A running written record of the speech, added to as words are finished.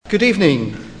Good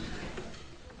evening.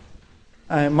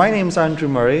 My name's Andrew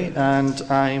Murray, and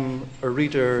I'm a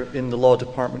reader in the law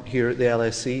department here at the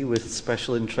LSE with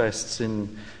special interests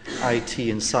in IT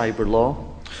and cyber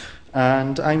law.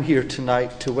 And I'm here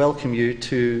tonight to welcome you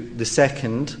to the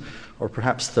second, or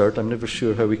perhaps third, I'm never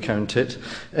sure how we count it,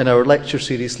 in our lecture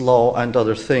series, Law and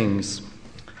Other Things.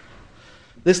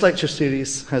 This lecture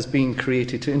series has been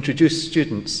created to introduce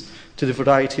students to the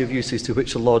variety of uses to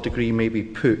which a law degree may be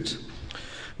put.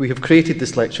 We have created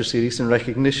this lecture series in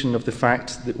recognition of the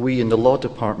fact that we in the law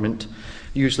department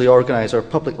usually organise our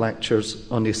public lectures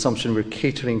on the assumption we're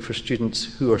catering for students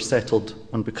who are settled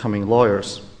on becoming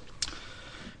lawyers.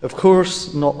 Of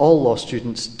course, not all law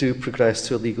students do progress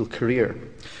to a legal career,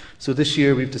 so this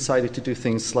year we've decided to do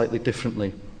things slightly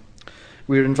differently.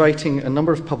 We're inviting a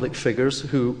number of public figures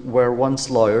who were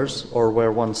once lawyers or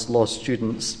were once law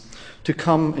students to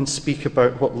come and speak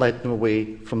about what led them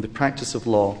away from the practice of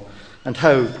law and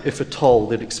how, if at all,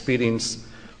 their experience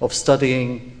of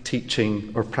studying,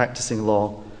 teaching or practicing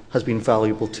law has been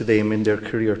valuable to them in their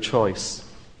career choice.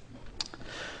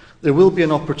 There will be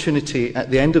an opportunity at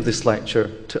the end of this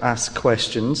lecture to ask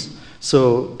questions,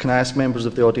 so can I ask members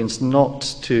of the audience not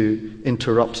to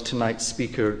interrupt tonight's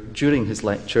speaker during his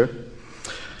lecture.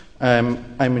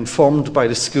 I'm informed by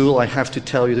the school, I have to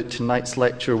tell you that tonight's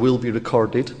lecture will be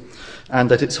recorded and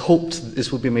that it's hoped that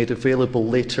this will be made available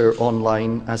later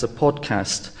online as a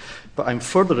podcast. But I'm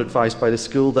further advised by the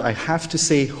school that I have to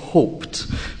say hoped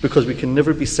because we can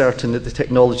never be certain that the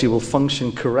technology will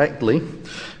function correctly,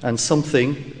 and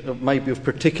something might be of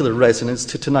particular resonance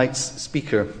to tonight's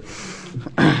speaker.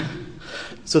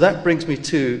 So that brings me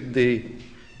to the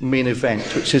main event,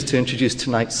 which is to introduce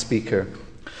tonight's speaker.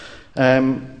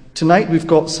 Tonight we've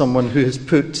got someone who has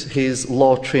put his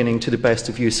law training to the best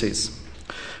of uses.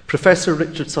 Professor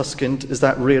Richard Susskind is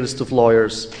that rarest of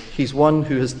lawyers. He's one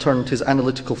who has turned his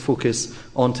analytical focus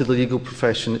onto the legal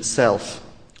profession itself.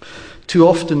 Too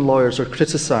often lawyers are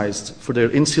criticised for their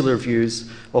insular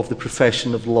views of the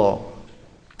profession of law.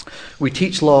 We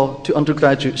teach law to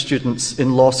undergraduate students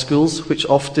in law schools, which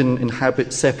often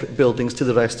inhabit separate buildings to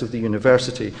the rest of the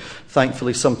university,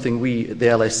 thankfully something we at the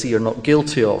LSE are not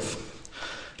guilty of.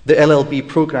 The LLB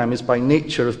programme is by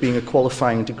nature of being a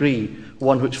qualifying degree,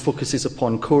 one which focuses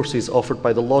upon courses offered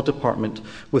by the law department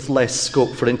with less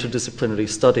scope for interdisciplinary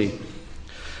study.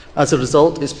 As a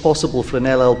result, it's possible for an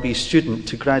LLB student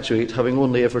to graduate having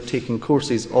only ever taken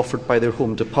courses offered by their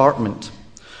home department.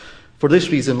 For this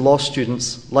reason, law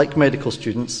students, like medical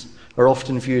students, are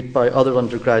often viewed by other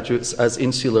undergraduates as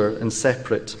insular and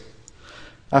separate.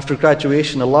 After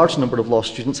graduation, a large number of law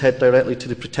students head directly to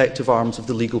the protective arms of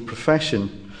the legal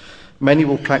profession. Many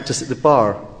will practice at the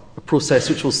bar, a process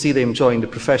which will see them join the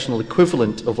professional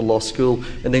equivalent of a law school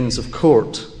in Inns of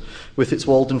Court, with its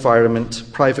walled environment,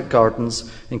 private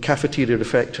gardens and cafeteria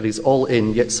refectories all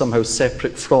in, yet somehow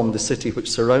separate from the city which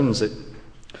surrounds it.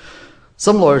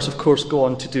 Some lawyers, of course, go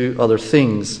on to do other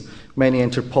things. Many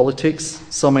enter politics,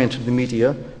 some enter the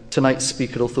media. Tonight's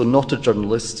speaker, although not a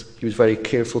journalist, he was very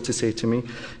careful to say to me,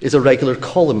 is a regular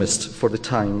columnist for the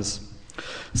Times.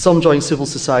 Some join civil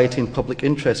society and public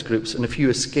interest groups, and a few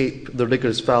escape the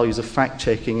rigorous values of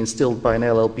fact-checking instilled by an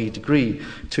LLB degree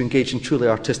to engage in truly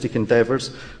artistic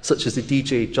endeavours, such as the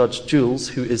DJ Judge Jules,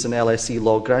 who is an LSE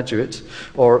law graduate,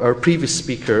 or our previous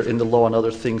speaker in the Law and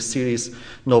Other Things series,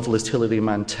 novelist Hilary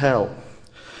Mantel.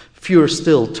 Fewer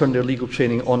still turn their legal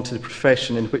training onto the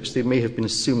profession in which they may have been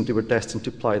assumed they were destined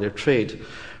to ply their trade.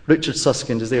 Richard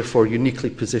Susskind is therefore uniquely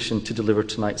positioned to deliver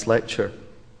tonight's lecture.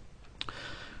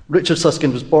 Richard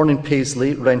Susskind was born in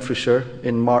Paisley, Renfrewshire,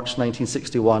 in March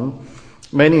 1961.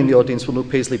 Many in the audience will know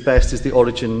Paisley best as the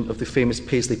origin of the famous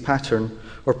Paisley pattern,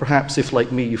 or perhaps if,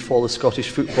 like me, you follow Scottish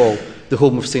football, the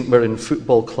home of St Mirren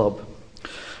Football Club.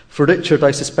 For Richard,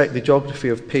 I suspect the geography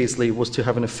of Paisley was to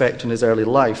have an effect on his early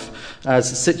life,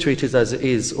 as situated as it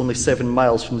is only 7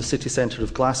 miles from the city centre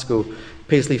of Glasgow,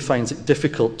 Paisley finds it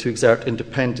difficult to exert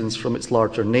independence from its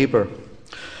larger neighbour.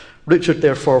 Richard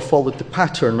therefore followed the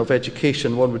pattern of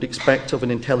education one would expect of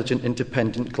an intelligent,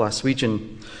 independent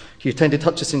Glaswegian. He attended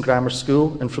Hutchison Grammar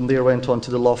School and from there went on to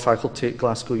the law faculty at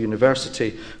Glasgow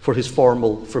University for his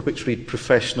formal, for which read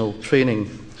professional training.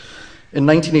 In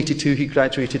 1982 he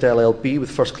graduated LLB with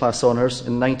first-class honours.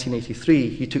 In 1983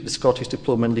 he took the Scottish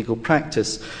Diploma in Legal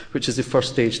Practice, which is the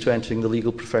first stage to entering the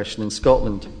legal profession in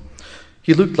Scotland.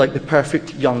 He looked like the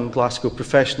perfect young Glasgow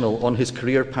professional on his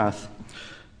career path.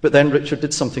 But then Richard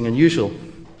did something unusual.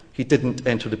 He didn't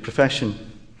enter the profession.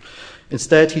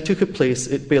 Instead, he took a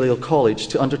place at Balliol College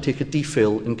to undertake a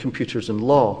DPhil in computers and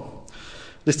law.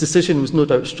 This decision was no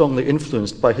doubt strongly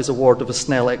influenced by his award of a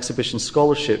Snell Exhibition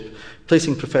Scholarship,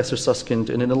 placing Professor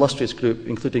Susskind in an illustrious group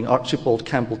including Archibald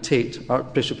Campbell Tate,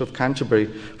 Archbishop of Canterbury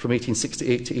from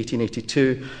 1868 to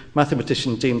 1882,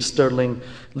 mathematician James Stirling,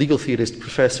 legal theorist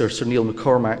Professor Sir Neil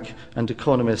McCormack, and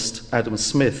economist Adam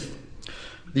Smith.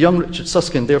 The young Richard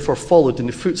Susskind therefore followed in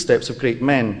the footsteps of great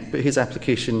men, but his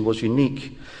application was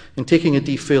unique. In taking a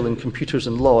DPhil in computers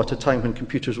and law at a time when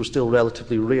computers were still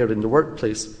relatively rare in the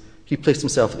workplace, he placed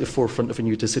himself at the forefront of a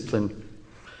new discipline.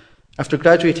 After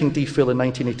graduating DPhil in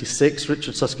 1986,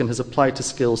 Richard Susskind has applied his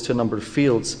skills to a number of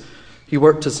fields. He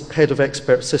worked as head of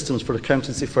expert systems for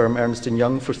accountancy firm Ernst &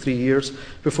 Young for 3 years,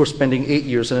 before spending 8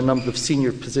 years in a number of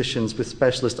senior positions with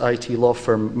specialist IT law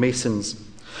firm Masons.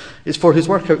 It's for his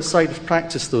work outside of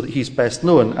practice, though, that he's best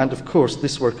known, and of course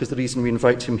this work is the reason we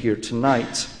invite him here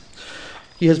tonight.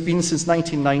 He has been since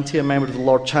 1990 a member of the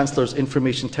Lord Chancellor's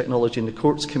Information Technology in the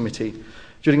Courts Committee.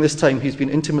 During this time, he's been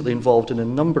intimately involved in a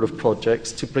number of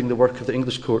projects to bring the work of the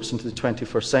English courts into the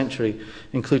 21st century,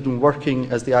 including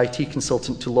working as the IT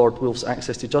consultant to Lord Wolf's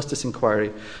Access to Justice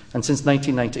inquiry, and since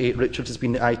 1998, Richard has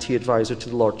been the IT advisor to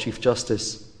the Lord Chief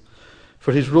Justice.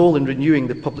 For his role in renewing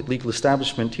the public legal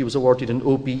establishment, he was awarded an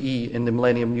OBE in the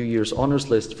Millennium New Year's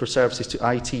Honours List for services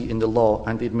to IT in the law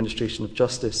and the administration of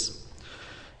justice.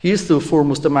 He is, though,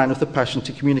 foremost a man with a passion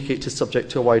to communicate his subject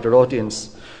to a wider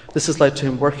audience. This has led to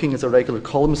him working as a regular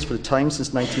columnist for the Times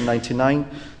since 1999,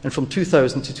 and from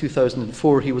 2000 to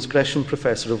 2004 he was Gresham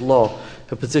Professor of Law,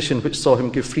 a position which saw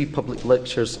him give free public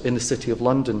lectures in the City of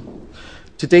London.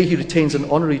 Today he retains an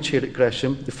honorary chair at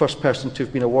Gresham, the first person to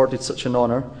have been awarded such an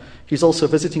honour. He's also a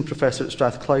visiting professor at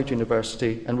Strathclyde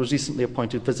University and was recently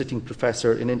appointed visiting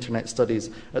professor in Internet Studies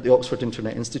at the Oxford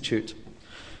Internet Institute.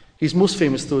 He's most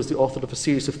famous, though, as the author of a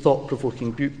series of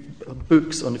thought-provoking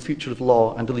books on the future of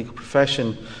law and the legal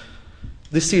profession.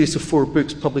 This series of 4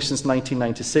 books, published since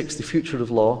 1996, The Future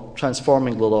of Law,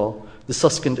 Transforming the Law, The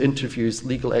Susskind Interviews,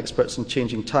 Legal Experts in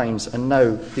Changing Times, and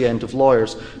now The End of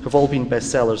Lawyers, have all been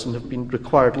bestsellers and have been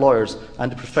required lawyers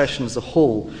and the profession as a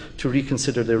whole to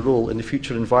reconsider their role in the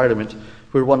future environment,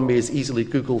 where one may as easily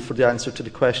Google for the answer to the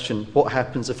question, what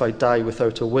happens if I die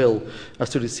without a will,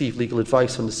 as to receive legal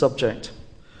advice on the subject.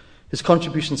 His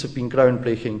contributions have been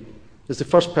groundbreaking. As the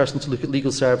first person to look at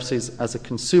legal services as a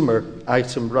consumer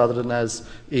item rather than as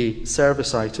a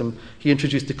service item, he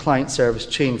introduced the client service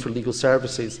chain for legal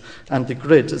services and the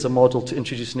grid as a model to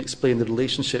introduce and explain the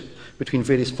relationship between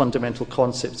various fundamental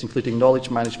concepts, including knowledge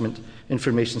management,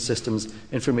 information systems,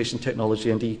 information technology,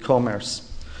 and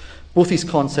e-commerce. Both these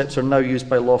concepts are now used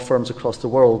by law firms across the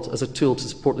world as a tool to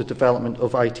support the development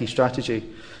of IT strategy.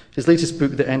 His latest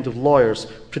book, The End of Lawyers,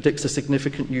 predicts a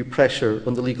significant new pressure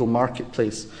on the legal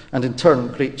marketplace and, in turn,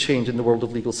 great change in the world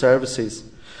of legal services.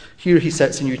 Here he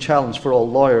sets a new challenge for all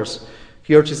lawyers.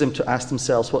 He urges them to ask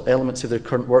themselves what elements of their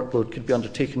current workload could be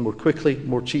undertaken more quickly,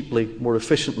 more cheaply, more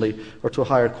efficiently, or to a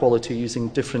higher quality using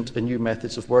different and new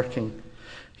methods of working.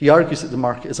 He argues that the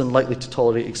market is unlikely to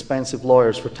tolerate expensive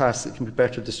lawyers for tasks that can be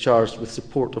better discharged with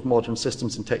support of modern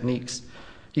systems and techniques.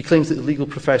 He claims that the legal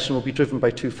profession will be driven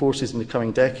by 2 forces in the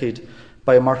coming decade,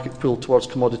 by a market pull towards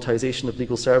commoditisation of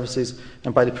legal services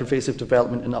and by the pervasive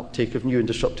development and uptake of new and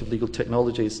disruptive legal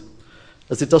technologies.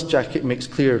 As the dust jacket makes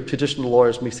clear, traditional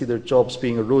lawyers may see their jobs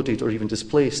being eroded or even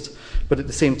displaced, but at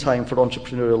the same time, for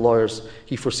entrepreneurial lawyers,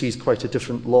 he foresees quite a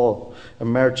different law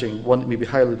emerging, one that may be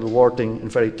highly rewarding and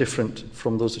very different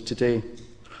from those of today.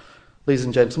 Ladies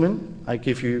and gentlemen, I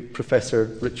give you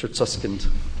Professor Richard Susskind.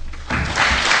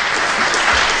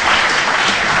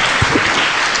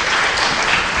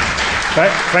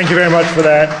 Thank you very much for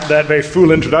that very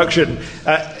full introduction.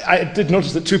 I did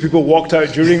notice that 2 people walked out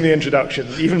during the introduction.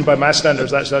 Even by my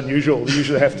standards, that's unusual.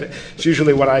 It's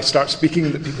usually when I start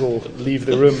speaking that people leave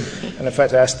the room. And in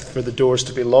fact, I asked for the doors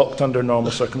to be locked under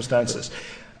normal circumstances.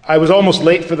 I was almost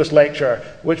late for this lecture,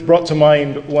 which brought to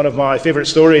mind one of my favourite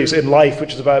stories in life,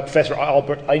 which is about Professor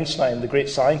Albert Einstein, the great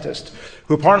scientist,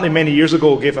 who apparently many years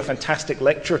ago gave a fantastic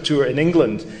lecture tour in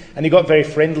England, and he got very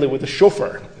friendly with the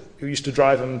chauffeur who used to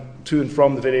drive him to and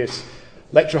from the various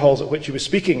lecture halls at which he was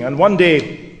speaking. And one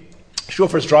day, the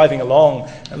chauffeur's driving along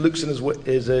and looks in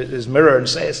his mirror and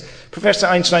says, "Professor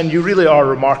Einstein, you really are a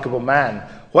remarkable man.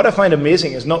 What I find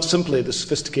amazing is not simply the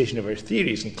sophistication of your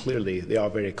theories, and clearly they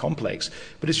are very complex,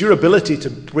 but it's your ability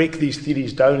to break these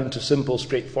theories down into simple,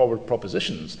 straightforward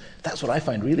propositions. That's what I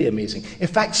find really amazing. In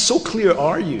fact, so clear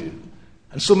are you,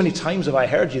 and so many times have I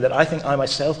heard you, that I think I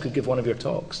myself could give one of your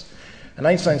talks." And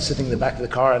Einstein's sitting in the back of the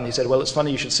car, and he said, well, it's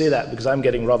funny you should say that, because I'm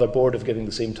getting rather bored of giving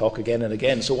the same talk again and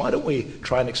again. So why don't we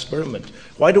try an experiment?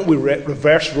 Why don't we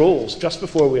reverse roles? Just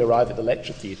before we arrive at the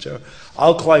lecture theatre,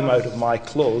 I'll climb out of my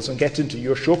clothes and get into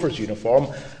your chauffeur's uniform,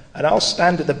 and I'll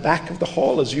stand at the back of the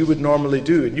hall as you would normally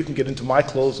do, and you can get into my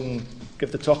clothes and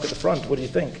give the talk at the front. What do you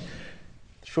think?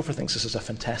 The chauffeur thinks this is a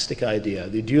fantastic idea.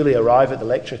 They duly arrive at the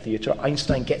lecture theatre.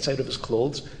 Einstein gets out of his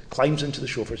clothes, climbs into the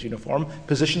chauffeur's uniform,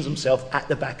 positions himself at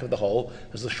the back of the hall,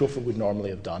 as the chauffeur would normally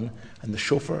have done, and the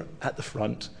chauffeur at the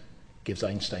front gives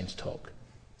Einstein's talk.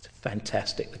 It's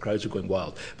fantastic. The crowds are going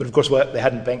wild. But of course, what they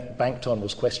hadn't banked on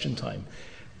was question time.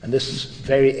 And this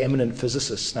very eminent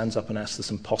physicist stands up and asks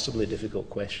this impossibly difficult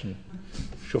question.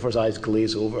 The chauffeur's eyes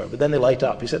glaze over, but then they light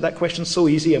up. He said, that question's so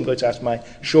easy, I'm going to ask my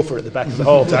chauffeur at the back of the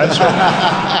hall to answer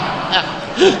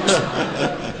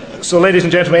it. So, ladies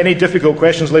and gentlemen, any difficult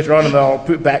questions later on, and I'll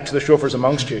put back to the chauffeurs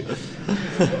amongst you.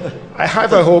 I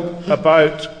have, I hope,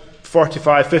 about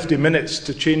 45, 50 minutes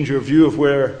to change your view of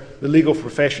where the legal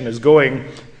profession is going.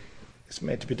 It's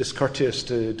meant to be discourteous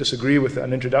to disagree with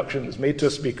an introduction that's made to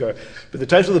a speaker, but the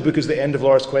title of the book is The End of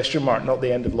Lawyers, ? Not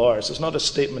The End of Lawyers. It's not a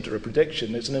statement or a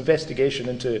prediction. It's an investigation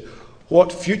into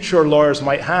what future lawyers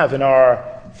might have in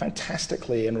our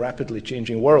fantastically and rapidly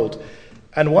changing world.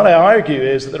 And what I argue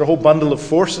is that there are a whole bundle of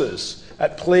forces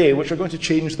at play which are going to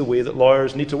change the way that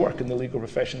lawyers need to work in the legal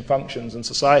profession functions in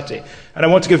society. And I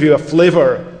want to give you a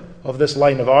flavour of this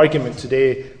line of argument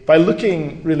today by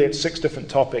looking really at 6 different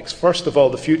topics. First of all,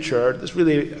 the future. It's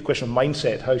really a question of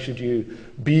mindset. How should you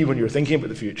be when you're thinking about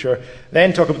the future?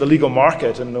 Then talk about the legal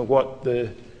market and what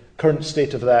the current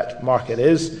state of that market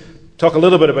is. Talk a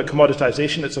little bit about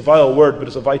commoditization. It's a vile word, but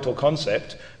it's a vital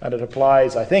concept, and it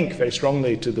applies, I think, very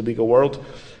strongly to the legal world.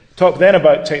 Talk then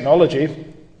about technology,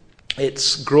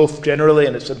 its growth generally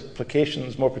and its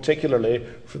implications more particularly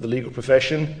for the legal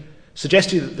profession. Suggest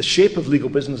to you that the shape of legal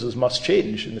businesses must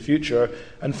change in the future,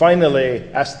 and finally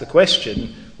ask the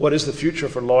question, what is the future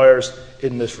for lawyers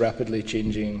in this rapidly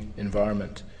changing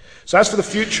environment? So as for the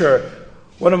future,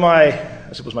 one of my,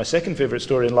 I suppose my second favourite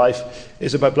story in life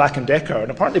is about Black & Decker. And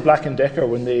apparently Black & Decker,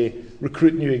 when they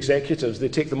recruit new executives, they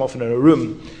take them off in a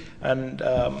room, and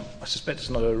I suspect it's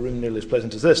not a room nearly as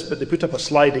pleasant as this, but they put up a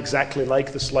slide exactly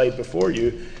like the slide before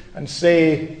you and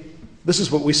say, this is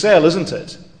what we sell, isn't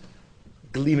it?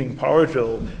 Gleaming power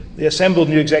drill. The assembled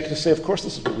new executives say, of course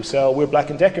this is what we sell. We're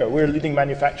Black & Decker. We're leading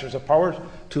manufacturers of power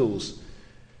tools.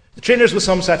 The trainers with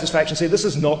some satisfaction say, this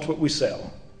is not what we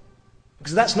sell.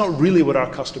 Because that's not really what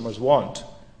our customers want.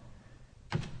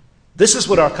 This is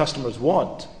what our customers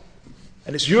want.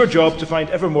 And it's your job to find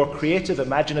ever more creative,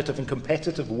 imaginative, and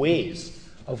competitive ways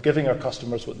of giving our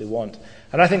customers what they want.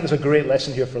 And I think there's a great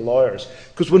lesson here for lawyers.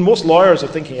 Because when most lawyers are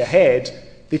thinking ahead,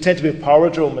 they tend to be a power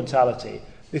drill mentality.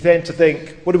 They tend to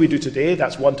think, what do we do today?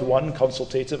 That's one-to-one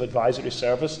consultative advisory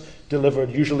service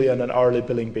delivered usually on an hourly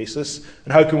billing basis.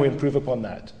 And how can we improve upon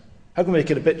that? How can we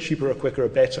make it a bit cheaper or quicker or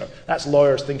better? That's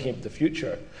lawyers thinking of the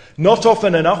future. Not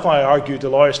often enough, I argue, do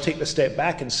lawyers take the step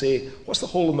back and say, what's the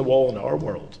hole in the wall in our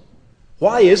world?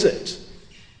 Why is it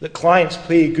that clients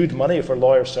pay good money for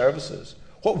lawyer services?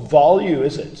 What value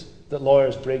is it that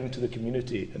lawyers bring to the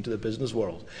community and to the business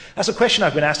world? That's a question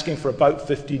I've been asking for about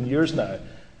 15 years now.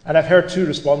 And I've heard 2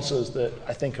 responses that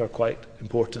I think are quite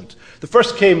important. The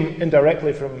first came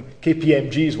indirectly from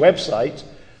KPMG's website,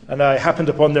 and I happened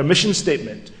upon their mission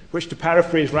statement, which, to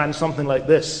paraphrase, ran something like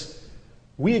this: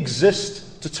 we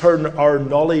exist to turn our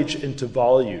knowledge into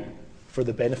value for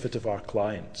the benefit of our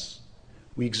clients.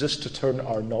 We exist to turn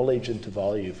our knowledge into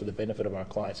value for the benefit of our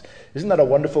clients. Isn't that a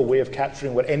wonderful way of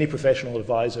capturing what any professional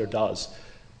advisor does?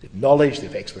 They have knowledge, they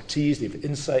have expertise, they have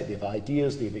insight, they have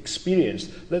ideas, they have experience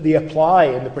that they apply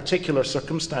in the particular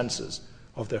circumstances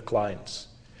of their clients.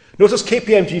 Notice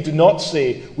KPMG do not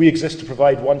say we exist to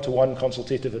provide one-to-one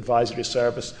consultative advisory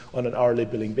service on an hourly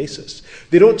billing basis.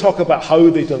 They don't talk about how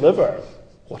they deliver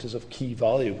what is of key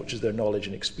value, which is their knowledge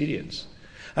and experience.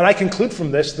 And I conclude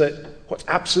from this that what's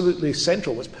absolutely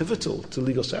central, what's pivotal to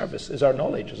legal service is our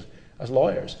knowledge as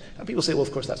lawyers. And people say, well,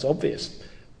 of course, that's obvious.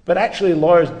 But actually,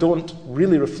 lawyers don't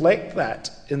really reflect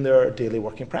that in their daily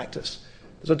working practice.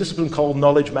 There's a discipline called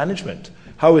knowledge management,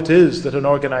 how it is that an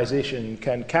organization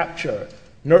can capture,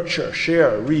 nurture,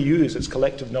 share, reuse its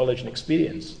collective knowledge and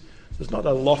experience. There's not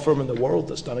a law firm in the world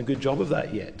that's done a good job of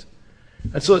that yet.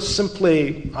 And so it's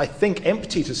simply, I think,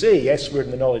 empty to say, yes, we're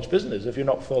in the knowledge business if you're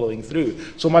not following through.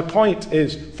 So my point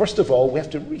is, first of all, we have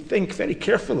to rethink very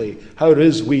carefully how it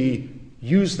is we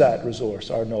use that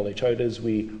resource, our knowledge, how it is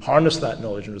we harness that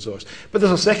knowledge and resource. But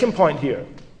there's a second point here.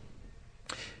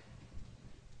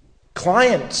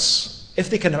 Clients,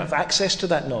 if they can have access to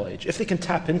that knowledge, if they can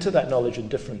tap into that knowledge in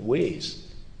different ways,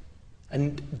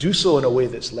 and do so in a way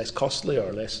that's less costly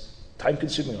or less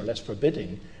time-consuming or less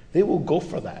forbidding, they will go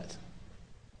for that.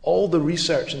 All the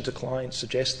research into clients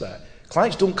suggests that.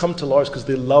 Clients don't come to lawyers because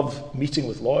they love meeting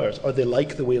with lawyers or they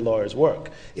like the way lawyers work.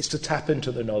 It's to tap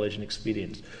into their knowledge and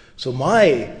experience. So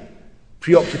my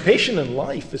preoccupation in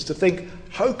life is to think,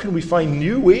 how can we find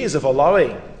new ways of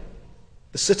allowing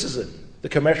the citizen, the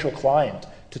commercial client,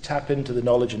 to tap into the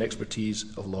knowledge and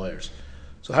expertise of lawyers?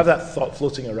 So have that thought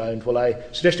floating around while I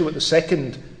suggest you what the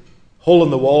second hole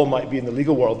in the wall might be in the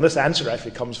legal world. And this answer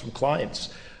actually comes from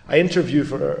clients. I interview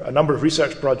for a number of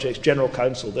research projects, general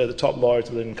counsel, they're the top lawyers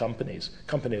within companies,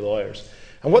 company lawyers.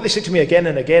 And what they say to me again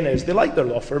and again is they like their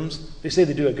law firms, they say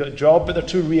they do a good job, but they're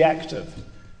too reactive.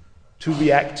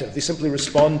 They simply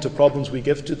respond to problems we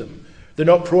give to them. They're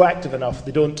not proactive enough.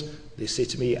 They say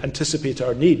to me, anticipate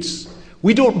our needs.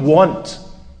 We don't want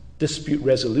dispute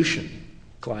resolution,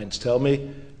 clients tell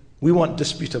me. We want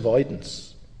dispute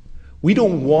avoidance. We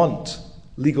don't want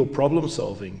legal problem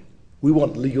solving. We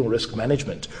want legal risk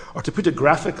management. Or to put it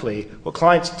graphically, what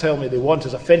clients tell me they want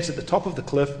is a fence at the top of the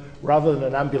cliff rather than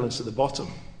an ambulance at the bottom.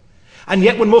 And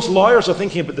yet when most lawyers are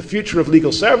thinking about the future of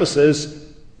legal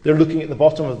services, they're looking at the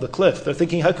bottom of the cliff. They're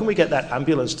thinking, how can we get that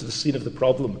ambulance to the scene of the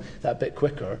problem that bit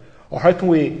quicker? Or how can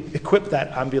we equip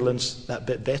that ambulance that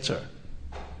bit better?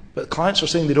 But clients are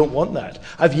saying they don't want that.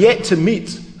 I've yet to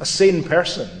meet a sane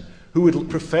person who would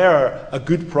prefer a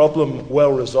good problem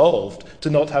well resolved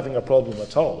to not having a problem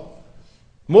at all.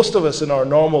 Most of us in our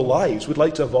normal lives would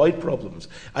like to avoid problems,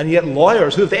 and yet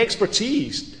lawyers who have the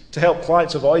expertise to help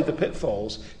clients avoid the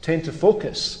pitfalls tend to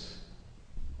focus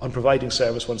on providing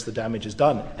service once the damage is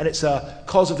done. And it's a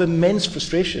cause of immense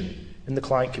frustration in the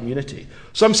client community.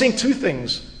 So I'm saying two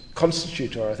things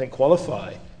constitute, or I think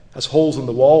qualify, as holes in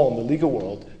the wall in the legal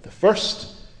world. The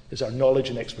first is our knowledge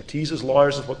and expertise as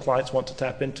lawyers of what clients want to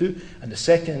tap into, and the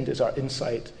second is our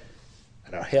insight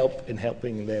and our help in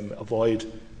helping them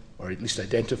avoid or at least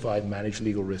identify and manage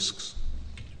legal risks.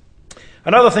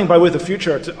 Another thing by way of the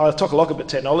future, I'll talk a lot about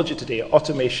technology today,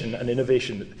 automation and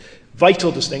innovation.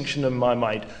 Vital distinction in my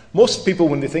mind. Most people,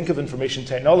 when they think of information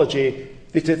technology,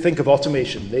 they think of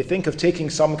automation. They think of taking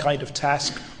some kind of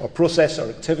task or process or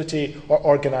activity or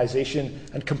organization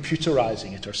and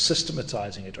computerizing it or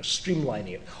systematizing it or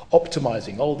streamlining it,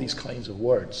 optimizing, all these kinds of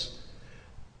words.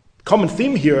 Common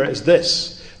theme here is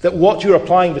this, that what you're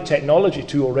applying the technology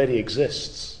to already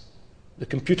exists. The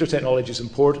computer technology is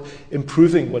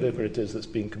improving whatever it is that's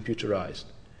being computerized.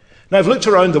 Now, I've looked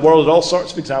around the world at all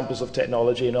sorts of examples of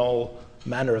technology in all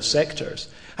manner of sectors.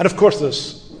 And of course,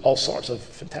 there's all sorts of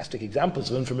fantastic examples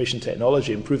of information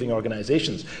technology improving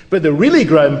organizations. But the really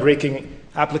groundbreaking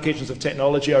applications of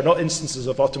technology are not instances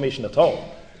of automation at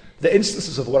all. The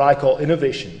instances of what I call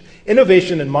innovation.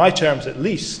 Innovation, in my terms at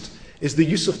least, is the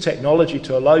use of technology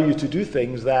to allow you to do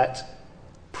things that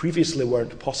previously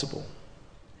weren't possible.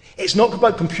 It's not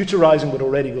about computerizing what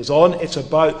already goes on, it's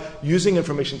about using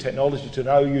information technology to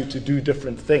allow you to do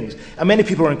different things. And many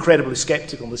people are incredibly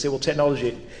skeptical. They say, well,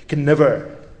 technology can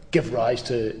never give rise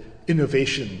to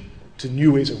innovation, to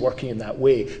new ways of working in that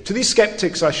way. To these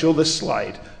skeptics, I show this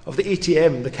slide of the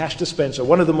ATM, the cash dispenser,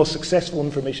 one of the most successful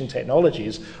information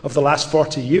technologies of the last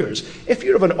 40 years. If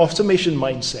you're of an automation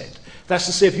mindset, that's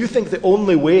to say, if you think the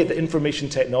only way that information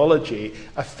technology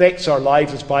affects our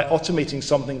lives is by automating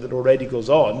something that already goes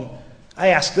on, I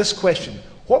ask this question,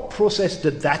 what process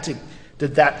did that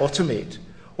automate?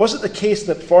 Was it the case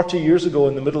that 40 years ago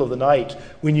in the middle of the night,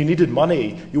 when you needed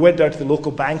money, you went down to the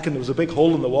local bank and there was a big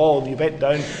hole in the wall and you bent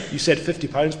down, you said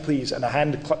 £50 please, and a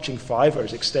hand clutching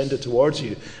fivers extended towards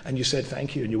you and you said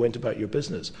thank you and you went about your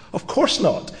business? Of course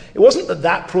not. It wasn't that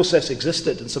that process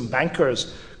existed and some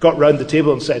bankers got round the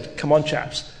table and said, come on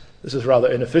chaps, this is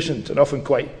rather inefficient and often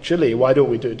quite chilly, why don't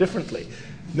we do it differently?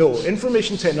 No,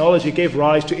 information technology gave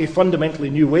rise to a fundamentally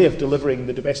new way of delivering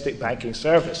the domestic banking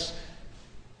service.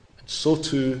 So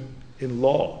too in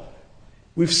law.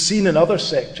 We've seen in other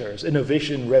sectors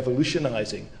innovation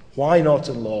revolutionizing. Why not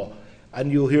in law? And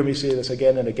you'll hear me say this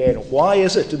again and again. Why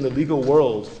is it in the legal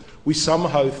world we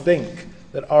somehow think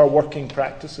that our working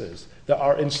practices, that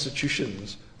our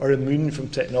institutions are immune from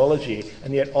technology,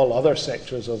 and yet all other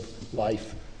sectors of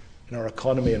life in our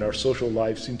economy and our social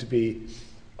lives seem to be,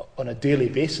 on a daily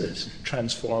basis,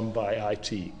 transformed by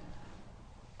IT?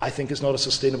 I think it's not a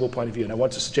sustainable point of view, and I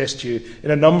want to suggest to you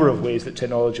in a number of ways that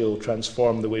technology will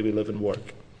transform the way we live and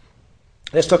work.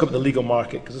 Let's talk about the legal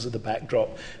market, because this is the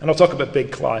backdrop, and I'll talk about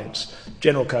big clients,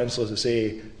 general counsel, as I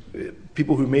say,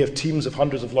 people who may have teams of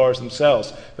hundreds of lawyers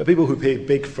themselves, but people who pay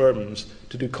big firms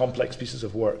to do complex pieces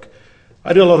of work.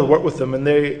 I do a lot of work with them, and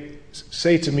they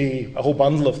say to me a whole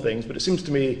bundle of things, but it seems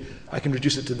to me I can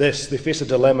reduce it to this. They face a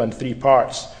dilemma in three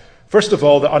parts. First of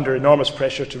all, they're under enormous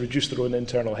pressure to reduce their own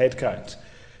internal headcount.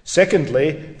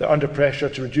 Secondly, they're under pressure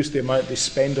to reduce the amount they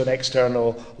spend on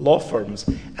external law firms.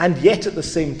 And yet, at the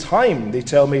same time, they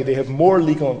tell me they have more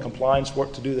legal and compliance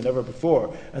work to do than ever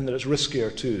before, and that it's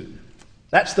riskier too.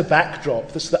 That's the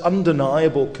backdrop. This is the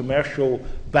undeniable commercial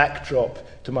backdrop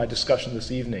to my discussion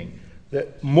this evening.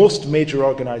 That most major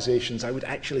organizations, I would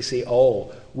actually say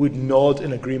all, would nod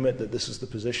in agreement that this is the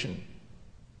position.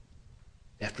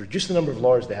 They have to reduce the number of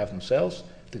lawyers they have themselves.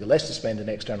 They've got less to spend in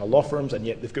external law firms, and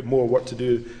yet they've got more work to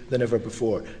do than ever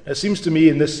before. Now, it seems to me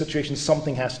in this situation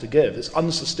something has to give. It's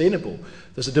unsustainable.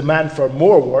 There's a demand for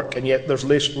more work, and yet there's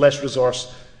less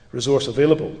resource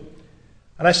available.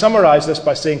 And I summarize this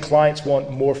by saying clients want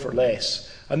more for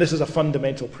less. And this is a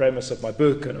fundamental premise of my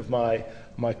book and of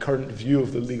my current view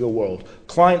of the legal world.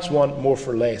 Clients want more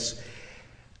for less.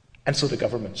 And so do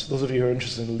governments. Those of you who are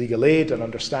interested in legal aid and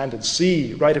understand and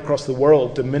see right across the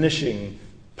world diminishing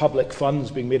public funds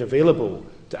being made available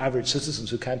to average citizens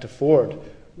who can't afford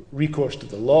recourse to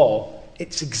the law,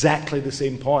 it's exactly the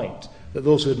same point. That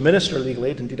those who administer legal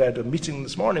aid, indeed I had a meeting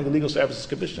this morning with the Legal Services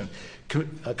Commission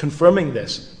confirming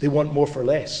this, they want more for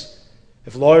less.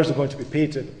 If lawyers are going to be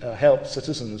paid to help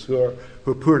citizens who are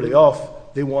poorly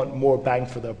off, they want more bang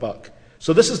for their buck.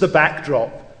 So this is the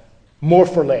backdrop, more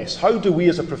for less. How do we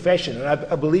as a profession, and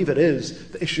I believe it is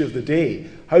the issue of the day,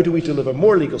 how do we deliver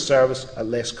more legal service at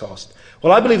less cost?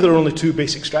 Well, I believe there are only two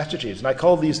basic strategies, and I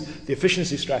call these the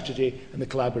efficiency strategy and the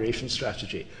collaboration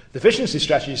strategy. The efficiency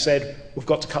strategy said, we've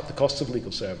got to cut the costs of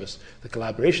legal service. The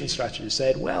collaboration strategy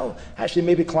said, well, actually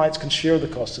maybe clients can share the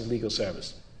costs of legal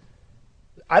service.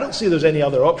 I don't see there's any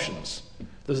other options.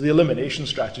 There's the elimination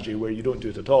strategy where you don't do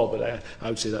it at all, but I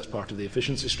would say that's part of the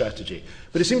efficiency strategy.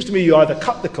 But it seems to me you either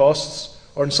cut the costs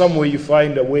or in some way you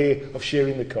find a way of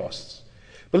sharing the costs.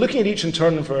 But looking at each in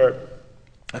turn for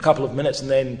a couple of minutes and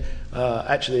then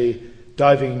actually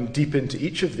diving deep into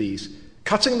each of these,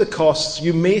 cutting the costs,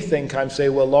 you may think I'm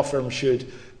saying, well, law firms should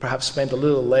perhaps spend a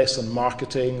little less on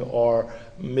marketing or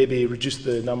maybe reduce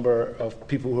the number of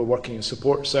people who are working in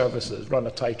support services, run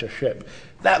a tighter ship.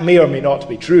 That may or may not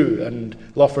be true, and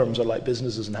law firms are like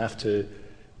businesses and have to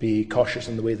be cautious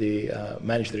in the way they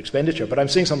manage their expenditure. But I'm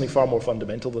saying something far more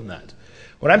fundamental than that.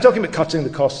 When I'm talking about cutting the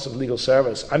costs of legal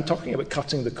service, I'm talking about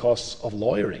cutting the costs of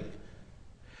lawyering.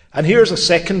 And here's a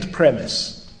second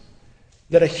premise,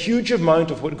 that a huge amount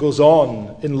of what goes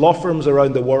on in law firms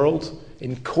around the world,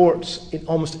 in courts, in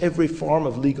almost every form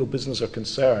of legal business or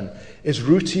concern, is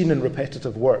routine and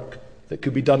repetitive work that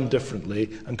could be done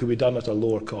differently and could be done at a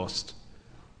lower cost.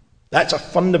 That's a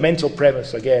fundamental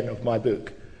premise, again, of my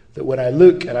book, that when I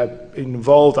look, and I've been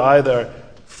involved either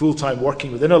full-time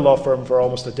working within a law firm for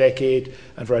almost a decade,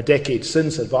 and for a decade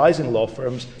since advising law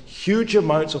firms, huge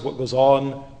amounts of what goes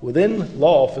on within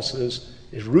law offices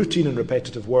is routine and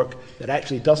repetitive work that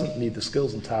actually doesn't need the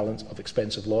skills and talents of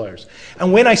expensive lawyers.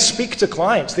 And when I speak to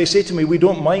clients, they say to me, we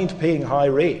don't mind paying high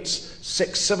rates,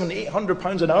 £600, £700,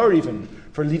 £800 an hour even,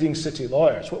 for leading city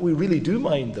lawyers. What we really do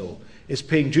mind, though, is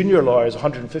paying junior lawyers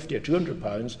 £150 or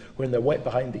 £200 when they're wet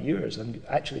behind the ears and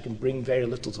actually can bring very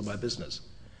little to my business.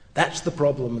 That's the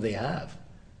problem they have.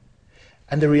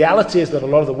 And the reality is that a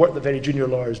lot of the work that very junior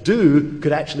lawyers do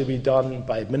could actually be done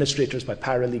by administrators, by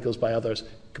paralegals, by others,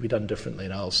 could be done differently,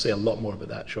 and I'll say a lot more about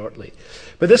that shortly.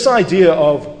 But this idea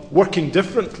of working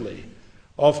differently,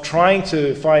 of trying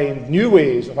to find new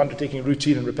ways of undertaking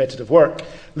routine and repetitive work,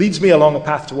 leads me along a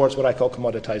path towards what I call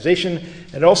commoditization,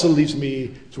 and it also leads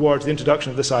me towards the introduction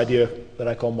of this idea that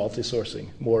I call multi-sourcing,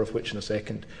 more of which in a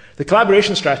second. The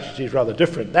collaboration strategy is rather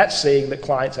different. That's saying that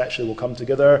clients actually will come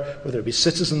together, whether it be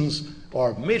citizens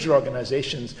or major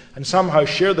organizations, and somehow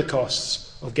share the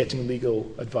costs of getting legal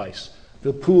advice.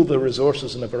 They'll pool their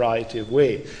resources in a variety of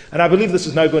ways. And I believe this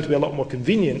is now going to be a lot more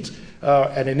convenient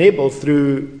and enabled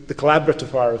through the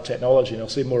collaborative power of technology, and I'll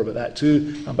say more about that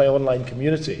too, and by online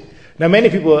community. Now,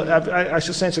 many people, I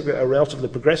should sense a relatively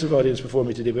progressive audience before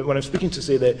me today, but when I'm speaking to,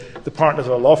 say, the partners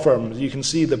of a law firm, you can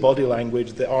see the body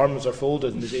language, the arms are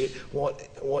folded, and they say,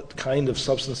 what kind of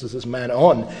substance is this man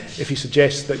on if he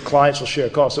suggests that clients will share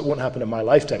costs? It won't happen in my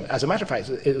lifetime. As a matter of fact,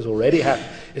 it is already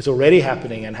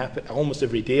happening, and almost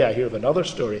every day I hear of another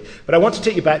story. But I want to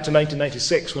take you back to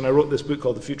 1996 when I wrote this book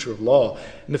called The Future of Law.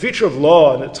 In The Future of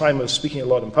Law, and at the time I was speaking a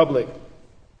lot in public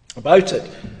about it,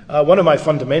 one of my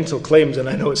fundamental claims, and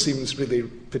I know it seems really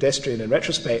pedestrian in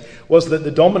retrospect, was that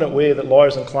the dominant way that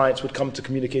lawyers and clients would come to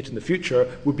communicate in the future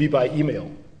would be by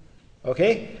email.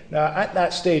 Okay? Now, at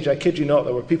that stage, I kid you not,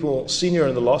 there were people senior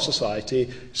in the Law Society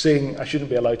saying I shouldn't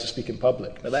be allowed to speak in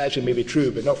public. Now, that actually may be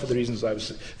true, but not for the reasons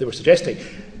they were suggesting.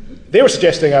 They were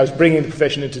suggesting I was bringing the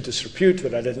profession into disrepute,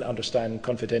 that I didn't understand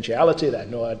confidentiality, that I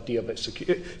had no idea about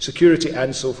security,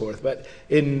 and so forth. But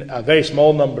in a very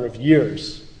small number of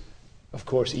years, of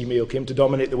course, email came to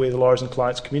dominate the way the lawyers and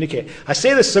clients communicate. I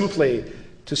say this simply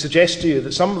to suggest to you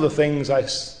that some of the things I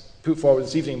put forward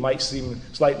this evening might seem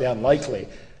slightly unlikely.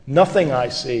 Nothing I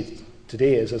say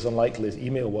today is as unlikely as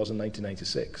email was in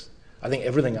 1996. I think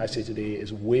everything I say today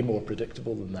is way more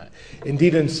predictable than that.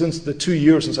 Indeed, since the 2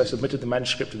 years since I submitted the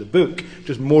manuscript of the book,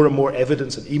 just more and more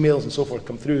evidence and emails and so forth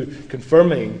come through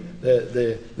confirming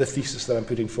the thesis that I'm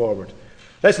putting forward.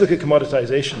 Let's look at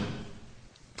commoditization.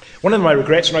 One of my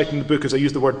regrets in writing the book is I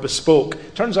used the word bespoke.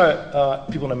 Turns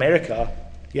out people in America,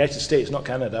 the United States, not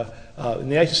Canada, in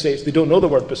the United States, they don't know the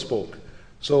word bespoke.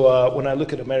 So when I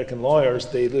look at American lawyers,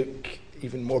 they look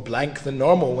even more blank than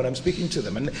normal when I'm speaking to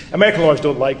them. And American lawyers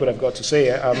don't like what I've got to say.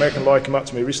 An American lawyer came up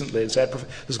to me recently and said, this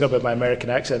is going to be my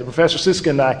American accent, Professor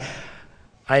Siskin, I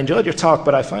enjoyed your talk,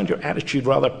 but I found your attitude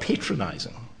rather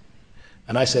patronizing.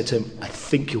 And I said to him, I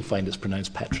think you'll find it's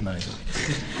pronounced patronizing.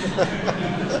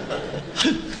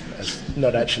 That's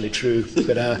not actually true.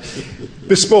 But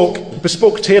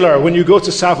bespoke tailor, when you go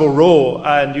to Savile Row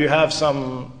and you have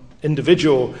some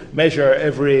individual measure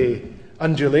every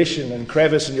undulation and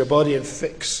crevice in your body and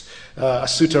fix a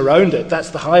suit around it, that's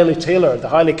the highly tailored, the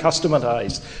highly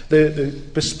customized, the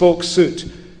bespoke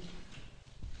suit,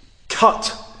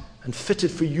 cut and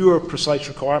fitted for your precise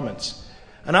requirements.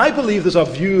 And I believe there's a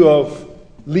view of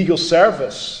legal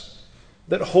service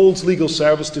that holds legal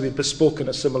service to be bespoke in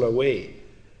a similar way.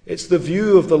 It's the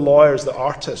view of the lawyer as the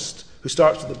artist who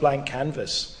starts with a blank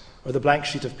canvas or the blank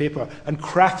sheet of paper and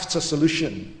crafts a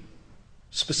solution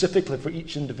specifically for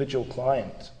each individual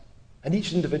client. And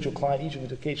each individual client, each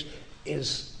individual case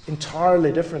is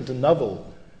entirely different and novel.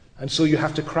 And so you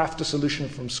have to craft a solution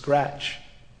from scratch,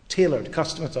 tailored,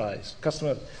 customized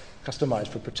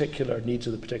for particular needs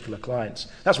of the particular clients.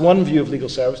 That's one view of legal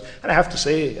service. And I have to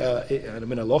say,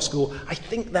 I'm in a law school, I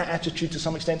think that attitude to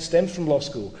some extent stems from law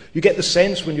school. You get the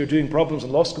sense when you're doing problems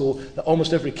in law school that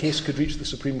almost every case could reach the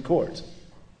Supreme Court.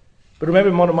 But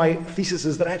remember, one of my theses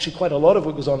is that actually quite a lot of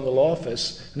what goes on in the law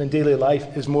office and in daily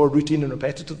life is more routine and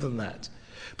repetitive than that.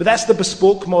 But that's the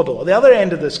bespoke model. At the other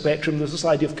end of the spectrum, there's this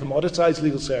idea of commoditized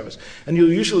legal service. And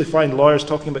you'll usually find lawyers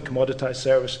talking about commoditized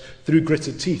service through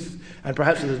gritted teeth and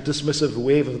perhaps with a dismissive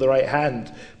wave of the right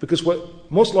hand. Because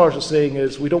what most lawyers are saying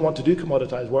is we don't want to do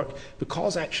commoditized work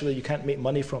because actually you can't make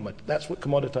money from it. That's what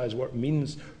commoditized work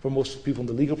means for most people in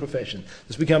the legal profession.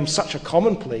 It's become such a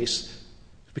commonplace,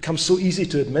 it becomes so easy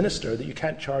to administer that you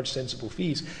can't charge sensible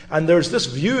fees. And there's this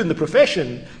view in the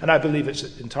profession, and I believe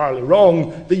it's entirely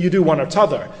wrong, that you do one or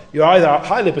t'other. You're either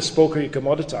highly bespoke or you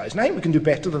commoditize. And I think we can do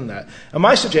better than that. And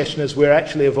my suggestion is we're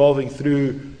actually evolving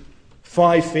through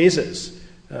 5 phases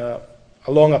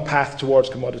along a path towards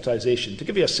commoditization. To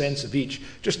give you a sense of each,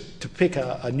 just to pick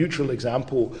a neutral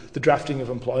example, the drafting of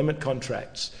employment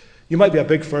contracts. You might be a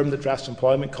big firm that drafts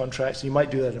employment contracts, and you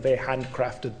might do that in a very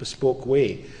handcrafted, bespoke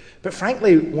way. But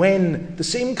frankly, when the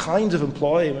same kinds of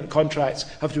employment contracts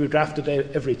have to be drafted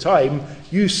every time,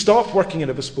 you stop working in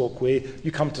a bespoke way,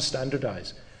 you come to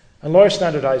standardize. And lawyers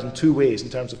standardize in 2 ways, in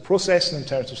terms of process and in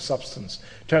terms of substance.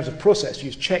 In terms of process, you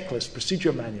use checklists,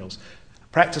 procedure manuals,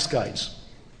 practice guides.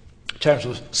 In terms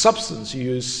of substance, you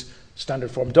use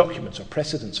standard form documents or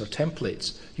precedents or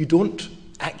templates. You don't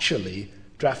actually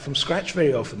draft from scratch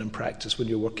very often in practice when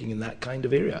you're working in that kind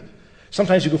of area.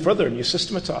 Sometimes you go further and you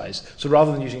systematize. So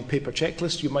rather than using paper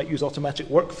checklists, you might use automatic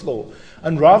workflow.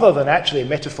 And rather than actually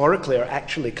metaphorically or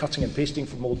actually cutting and pasting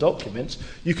from old documents,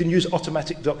 you can use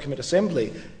automatic document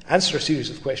assembly, answer a series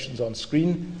of questions on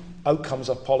screen, out comes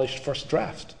a polished first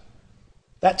draft.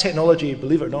 That technology,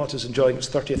 believe it or not, is enjoying its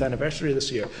 30th anniversary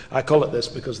this year. I call it this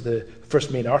because the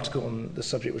first main article on the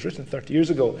subject was written 30 years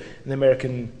ago in the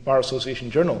American Bar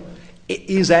Association Journal. It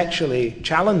is actually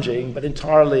challenging, but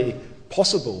entirely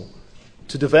possible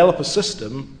to develop a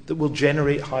system that will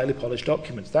generate highly polished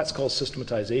documents. That's called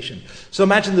systematization. So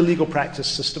imagine the legal practice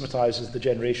systematizes the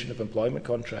generation of employment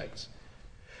contracts.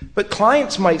 But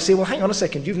clients might say, well, hang on a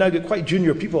second, you've now got quite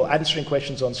junior people answering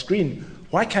questions on screen.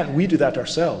 Why can't we do that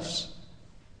ourselves?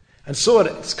 And so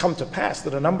it's come to pass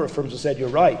that a number of firms have said, you're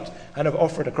right, and have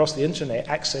offered across the internet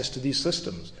access to these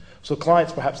systems. So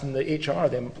clients, perhaps in the HR,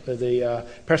 the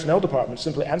personnel department,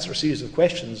 simply answer a series of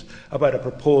questions about a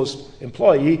proposed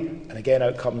employee, and again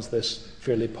out comes this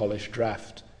fairly polished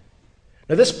draft.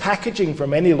 Now this packaging for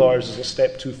many lawyers is a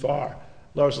step too far.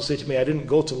 Lawyers will say to me, I didn't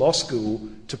go to law school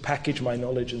to package my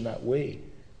knowledge in that way.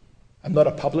 I'm not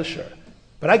a publisher.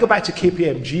 But I go back to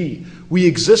KPMG. We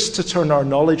exist to turn our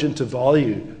knowledge into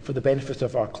value for the benefit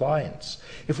of our clients.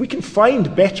 If we can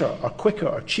find better or quicker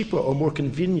or cheaper or more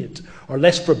convenient or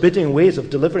less forbidding ways of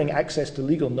delivering access to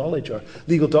legal knowledge or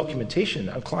legal documentation,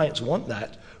 and clients want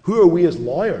that, who are we as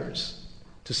lawyers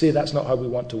to say that's not how we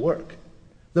want to work?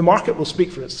 The market will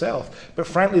speak for itself, but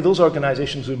frankly, those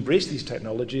organizations who embrace these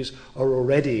technologies are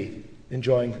already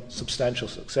enjoying substantial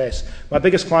success. My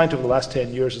biggest client over the last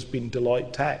 10 years has been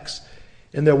Deloitte Tax.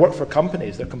 In their work for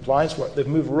companies, their compliance work, they've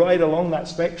moved right along that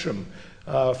spectrum,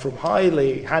 from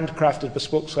highly handcrafted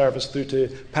bespoke service through to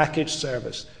packaged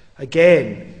service.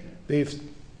 Again, they've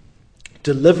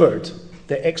delivered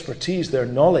their expertise, their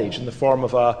knowledge in the form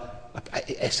of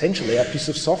essentially a piece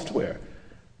of software.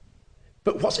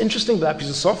 But what's interesting about that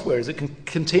piece of software is it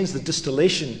contains the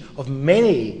distillation of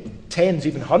many tens,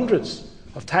 even hundreds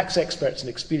of tax experts and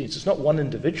experience. It's not one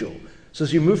individual. So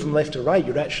as you move from left to right,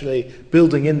 you're actually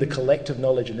building in the collective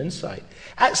knowledge and insight.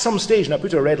 At some stage, and I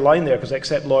put a red line there because I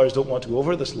accept lawyers don't want to go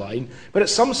over this line, but at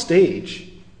some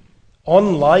stage,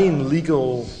 online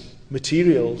legal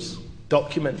materials,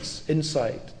 documents,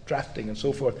 insight, drafting and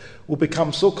so forth will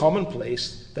become so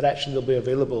commonplace that actually they'll be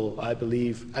available, I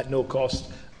believe, at no cost,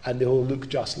 and they will look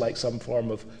just like some form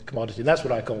of commodity. And that's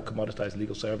what I call commoditized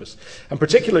legal service. And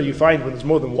particularly you find when there's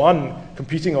more than one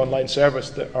competing online service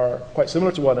that are quite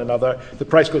similar to one another, the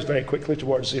price goes very quickly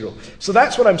towards zero. So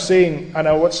that's what I'm saying, and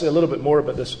I want to say a little bit more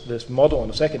about this model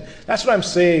in a second. That's what I'm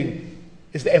saying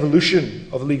is the evolution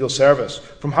of legal service,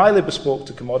 from highly bespoke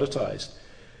to commoditized.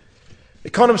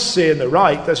 Economists say on the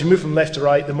right that as you move from left to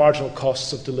right, the marginal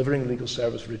costs of delivering legal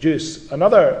service reduce.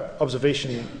 Another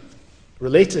observation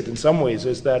related in some ways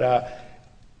is that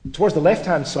towards the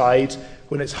left-hand side,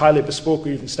 when it's highly bespoke or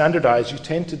even standardized, you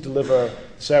tend to deliver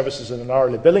services on an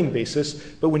hourly billing basis,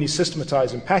 but when you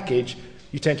systematize and package,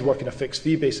 you tend to work on a fixed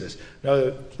fee basis.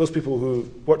 Now, those people who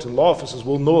worked in law offices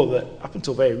will know that up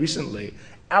until very recently,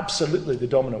 absolutely the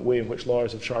dominant way in which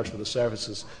lawyers have charged for the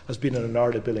services has been on an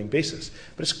hourly billing basis.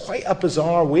 But it's quite a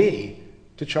bizarre way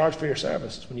to charge for your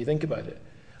services when you think about it.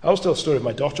 I always tell a story of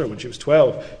my daughter when she was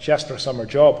 12. She asked for a summer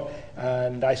job,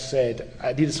 and I said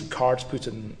I needed some cards put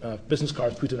in, business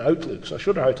cards put in Outlook. So I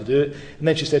showed her how to do it, and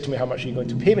then she said to me, "How much are you going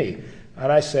to pay me?"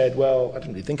 And I said, well, I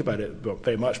didn't really think about it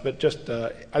very much, but just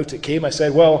out it came. I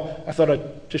said, well, I thought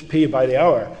I'd just pay you by the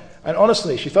hour. And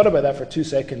honestly, she thought about that for 2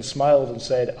 seconds, smiled, and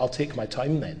said, "I'll take my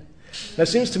time then." Now, it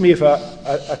seems to me if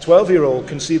a 12-year-old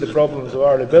can see the problems of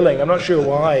hourly billing, I'm not sure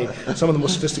why some of the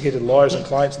most sophisticated lawyers and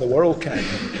clients in the world can.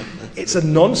 It's a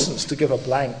nonsense to give a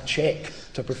blank check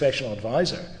to a professional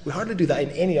advisor. We hardly do that in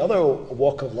any other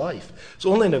walk of life.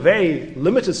 So only in a very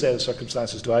limited set of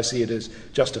circumstances do I see it as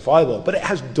justifiable. But it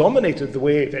has dominated the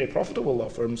way very profitable law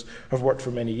firms have worked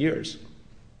for many years.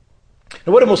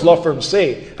 Now, what do most law firms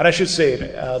say? And I should say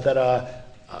that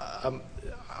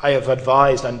I have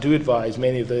advised and do advise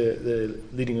many of the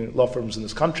leading law firms in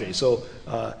this country. So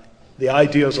the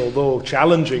ideas, although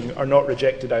challenging, are not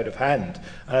rejected out of hand.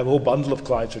 And I have a whole bundle of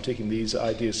clients who are taking these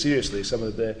ideas seriously, some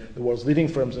of the world's leading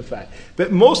firms, in fact.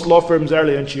 But most law firms'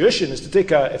 early intuition is to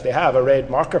take, if they have, a red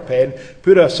marker pen,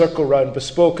 put a circle around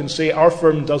bespoke and say, our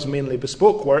firm does mainly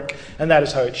bespoke work, and that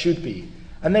is how it should be.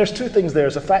 And there's two things.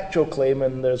 There's a factual claim,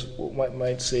 and there's what one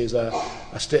might say is a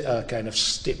kind of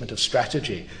statement of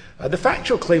strategy. The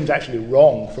factual claim is actually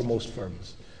wrong for most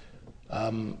firms,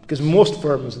 because most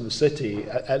firms in the city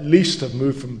at least have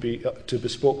moved from to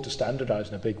bespoke to standardised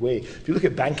in a big way. If you look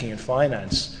at banking and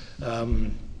finance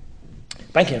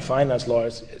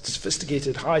lawyers,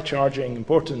 sophisticated, high-charging,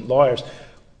 important lawyers,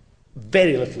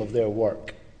 very little of their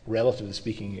work, relatively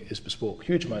speaking, is bespoke.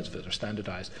 Huge amounts of it are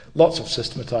standardized. Lots of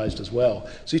systematized as well.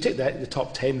 So you take the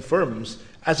top 10 firms,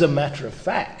 as a matter of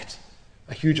fact,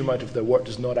 a huge amount of their work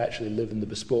does not actually live in the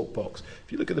bespoke box.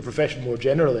 If you look at the profession more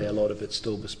generally, a lot of it's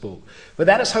still bespoke. But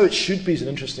that is how it should be, is an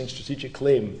interesting strategic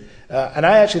claim. And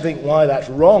I actually think why that's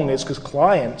wrong is because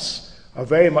clients are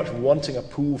very much wanting a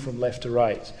pull from left to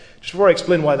right. Just before I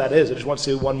explain why that is, I just want to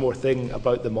say one more thing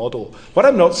about the model. What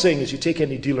I'm not saying is you take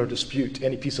any deal or dispute,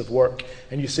 any piece of work,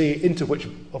 and you say into which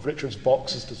of Richard's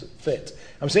boxes does it fit.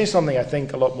 I'm saying something I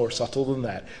think a lot more subtle than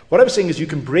that. What I'm saying is you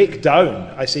can break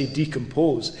down, I say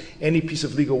decompose, any piece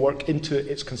of legal work into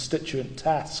its constituent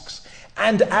tasks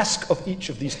and ask of each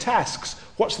of these tasks,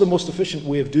 what's the most efficient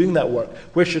way of doing that work?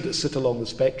 Where should it sit along the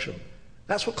spectrum?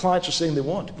 That's what clients are saying they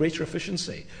want, greater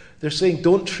efficiency. They're saying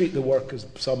don't treat the work as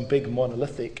some big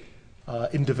monolithic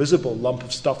indivisible lump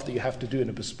of stuff that you have to do in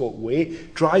a bespoke way,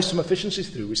 drive some efficiencies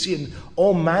through. We see it in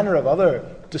all manner of other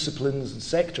disciplines and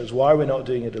sectors. Why are we not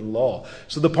doing it in law?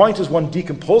 So the point is one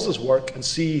decomposes work and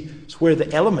sees where the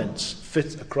elements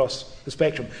fit across the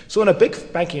spectrum. So in a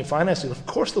big banking and finance deal, of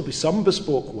course there'll be some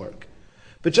bespoke work.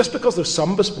 But just because there's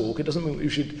some bespoke, it doesn't mean we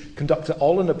should conduct it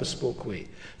all in a bespoke way.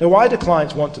 Now, why do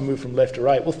clients want to move from left to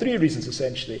right? Well, three reasons,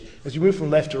 essentially. As you move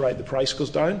from left to right, the price goes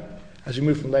down. As you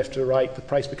move from left to right, the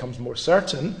price becomes more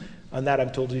certain, and that, I'm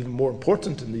told, is even more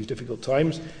important in these difficult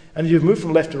times. And as you move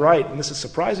from left to right, and this is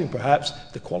surprising perhaps,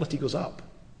 the quality goes up.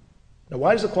 Now,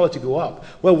 why does the quality go up?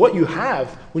 Well, what you have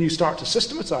when you start to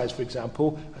systematize, for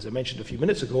example, as I mentioned a few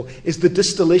minutes ago, is the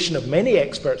distillation of many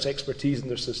experts' expertise in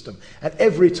their system. And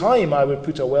every time I would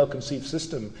put a well-conceived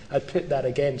system, I'd pit that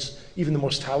against even the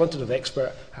most talented of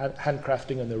expert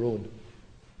handcrafting on their own.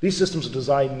 These systems are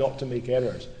designed not to make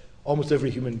errors. Almost every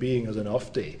human being has an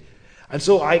off day. And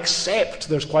so I accept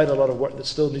there's quite a lot of work that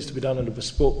still needs to be done in a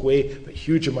bespoke way, but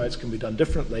huge amounts can be done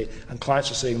differently, and clients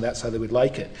are saying that's how they would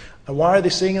like it. And why are they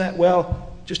saying that?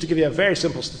 Well, just to give you a very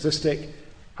simple statistic,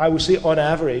 I would say on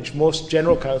average, most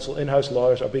general counsel, in-house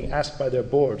lawyers are being asked by their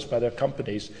boards, by their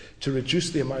companies, to reduce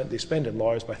the amount they spend in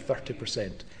lawyers by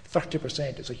 30%.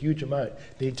 30%, it's a huge amount.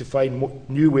 They need to find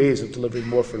new ways of delivering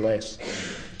more for less.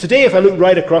 Today, if I look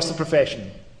right across the profession,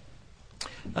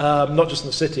 not just in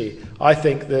the city, I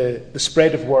think the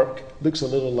spread of work looks a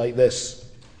little like this.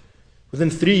 Within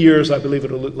 3 years, I believe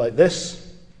it will look like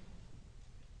this.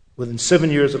 Within 7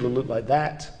 years, it will look like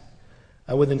that.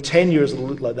 And within 10 years, it will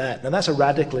look like that. Now, that's a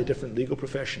radically different legal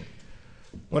profession.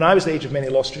 When I was the age of many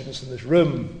law students in this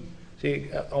room,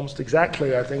 almost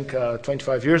exactly, I think,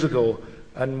 25 years ago,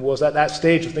 and was at that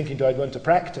stage of thinking, do I go into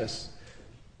practice?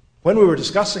 When we were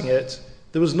discussing it,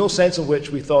 there was no sense in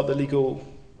which we thought the legal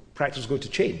practice was going to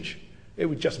change. It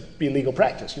would just be legal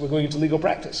practice. You were going into legal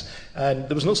practice. And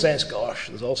there was no sense, gosh,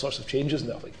 there's all sorts of changes in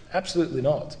that. Absolutely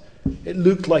not. It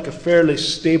looked like a fairly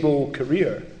stable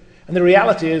career. And the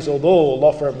reality is, although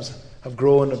law firms have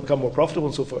grown and become more profitable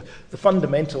and so forth, the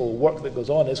fundamental work that goes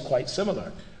on is quite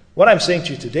similar. What I'm saying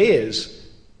to you today is,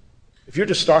 if you're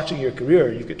just starting your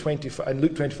career, you get 25 and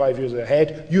look 25 years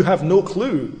ahead, you have no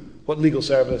clue what legal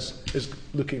service is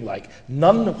looking like.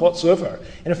 None whatsoever.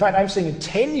 And in fact, I'm saying in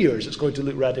 10 years it's going to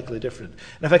look radically different.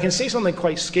 And if I can say something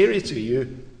quite scary to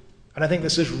you, and I think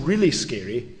this is really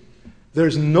scary,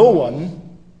 there's no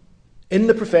one in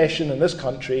the profession in this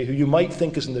country who you might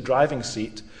think is in the driving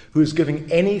seat who is giving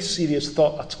any serious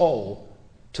thought at all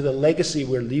to the legacy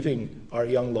we're leaving our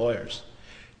young lawyers.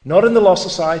 Not in the law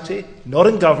society, not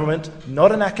in government,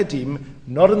 not in academia,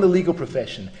 not in the legal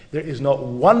profession. There is not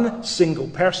one single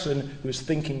person who is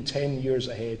thinking 10 years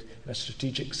ahead in a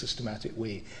strategic, systematic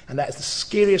way. And that is the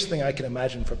scariest thing I can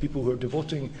imagine for people who are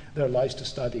devoting their lives to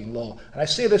studying law. And I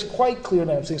say this quite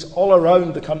clearly, I'm saying this all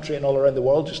around the country and all around the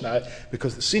world just now,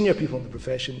 because the senior people in the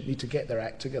profession need to get their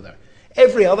act together.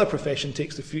 Every other profession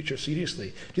takes the future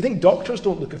seriously. Do you think doctors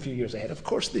don't look a few years ahead? Of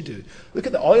course they do. Look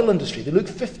at the oil industry. They look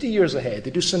 50 years ahead.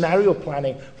 They do scenario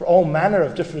planning for all manner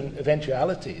of different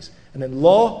eventualities. And in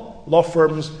law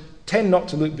firms tend not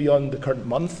to look beyond the current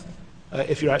month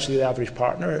if you're actually the average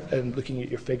partner and looking at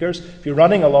your figures. If you're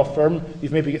running a law firm,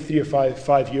 you've maybe got 3 or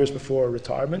 5 years before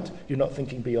retirement. You're not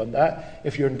thinking beyond that.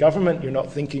 If you're in government, you're not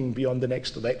thinking beyond the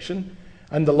next election.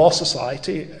 And the Law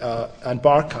Society and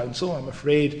Bar Council, I'm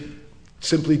afraid,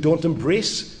 simply don't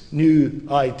embrace new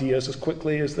ideas as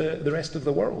quickly as the rest of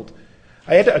the world.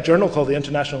 I edit a journal called the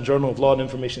International Journal of Law and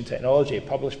Information Technology,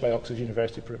 published by Oxford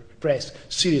University Press,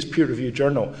 serious peer-reviewed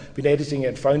journal. Been editing it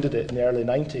and founded it in the early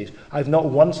 90s. I've not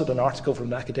once had an article from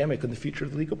an academic on the future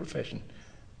of the legal profession.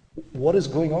 What is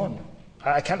going on?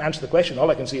 I can't answer the question. All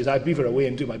I can say is I beaver away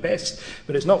and do my best,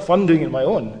 but it's not fun doing it on my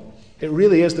own. It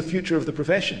really is the future of the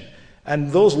profession.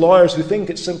 And those lawyers who think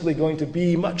it's simply going to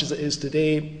be much as it is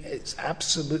today, it's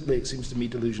absolutely, it seems to me,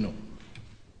 delusional.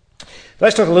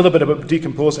 Let's talk a little bit about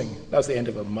decomposing. That was the end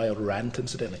of a mild rant,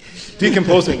 incidentally.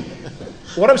 Decomposing.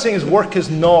 What I'm saying is work is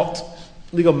not,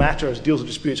 legal matters, deals with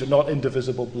disputes are not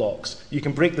indivisible blocks. You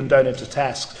can break them down into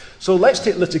tasks. So let's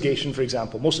take litigation, for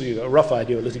example. Most of you have a rough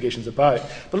idea what litigation is about.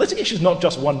 But litigation is not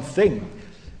just one thing.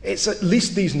 It's at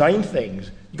least these 9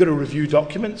 things. You've got to review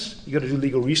documents, you've got to do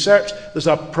legal research, there's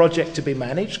a project to be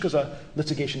managed, because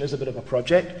litigation is a bit of a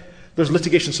project. There's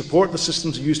litigation support, the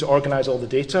systems are used to organise all the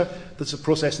data. There's a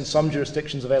process in some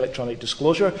jurisdictions of electronic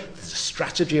disclosure. There's a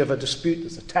strategy of a dispute,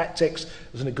 there's the tactics,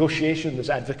 there's a negotiation, there's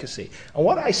advocacy. And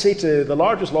what I say to the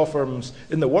largest law firms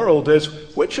in the world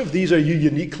is, which of these are you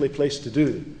uniquely placed to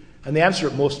do? And the answer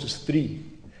at most is 3.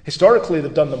 Historically,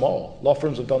 they've done them all. Law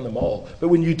firms have done them all. But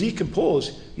when you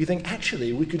decompose, you think,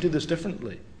 actually, we could do this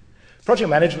differently. Project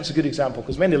management's a good example,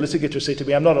 because many litigators say to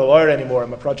me, I'm not a lawyer anymore,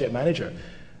 I'm a project manager.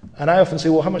 And I often say,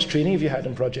 well, how much training have you had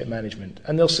in project management?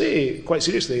 And they'll say, quite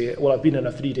seriously, well, I've been in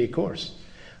a 3-day course.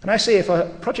 And I say, if a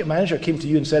project manager came to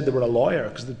you and said they were a lawyer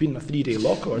because they'd been in a 3-day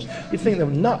law course, you'd think they're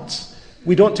nuts.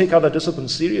 We don't take other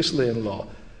disciplines seriously in law.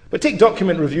 But take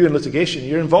document review and litigation.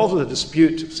 You're involved with a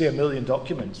dispute, say 1 million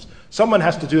documents. Someone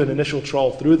has to do an initial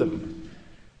trawl through them.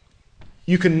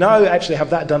 You can now actually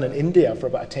have that done in India for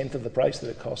about 1/10 of the price that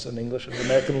it costs an English or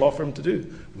American law firm to do.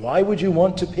 Why would you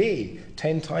want to pay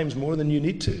 10 times more than you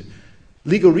need to?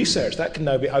 Legal research, that can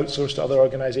now be outsourced to other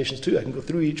organizations too. I can go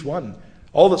through each one.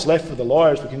 All that's left for the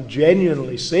lawyers, we can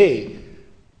genuinely say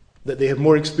that they have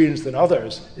more experience than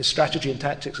others, is strategy and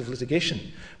tactics of litigation.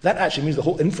 That actually means the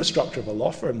whole infrastructure of a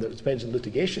law firm that depends on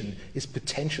litigation is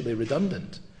potentially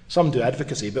redundant. Some do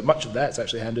advocacy, but much of that's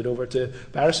actually handed over to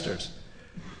barristers.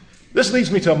 This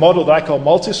leads me to a model that I call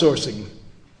multi-sourcing.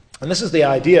 And this is the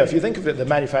idea. If you think of it, the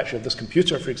manufacture of this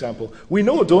computer, for example, we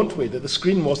know, don't we, that the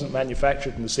screen wasn't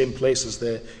manufactured in the same place as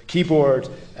the keyboard,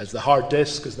 as the hard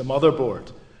disk, as the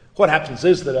motherboard. What happens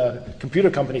is that a computer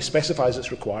company specifies its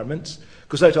requirements,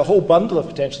 goes out to a whole bundle of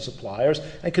potential suppliers,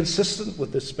 and consistent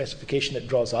with the specification it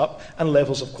draws up and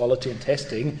levels of quality and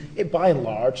testing, it by and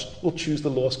large will choose the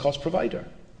lowest cost provider.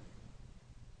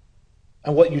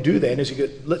 And what you do then is you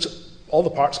get all the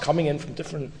parts coming in from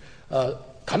different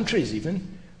countries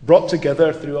even, brought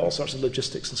together through all sorts of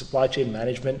logistics and supply chain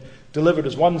management, delivered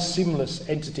as one seamless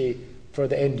entity for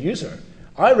the end user.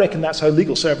 I reckon that's how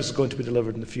legal service is going to be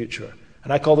delivered in the future.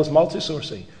 And I call this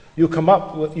multi-sourcing.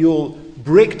 You'll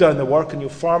break down the work and you'll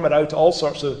farm it out to all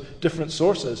sorts of different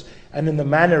sources. And in the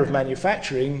manner of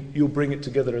manufacturing, you'll bring it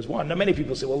together as one. Now, many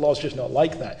people say, well, law's just not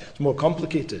like that. It's more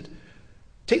complicated.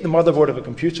 Take the motherboard of a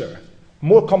computer.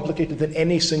 More complicated than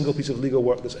any single piece of legal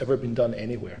work that's ever been done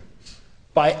anywhere.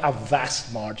 By a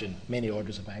vast margin, many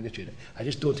orders of magnitude. I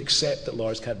just don't accept that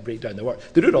lawyers can't break down their work.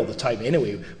 They do it all the time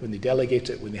anyway, when they delegate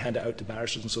it, when they hand it out to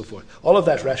barristers and so forth. All of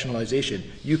that's rationalization.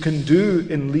 You can do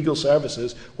in legal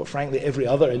services what, frankly, every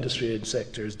other industry and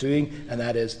sector is doing, and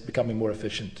that is becoming more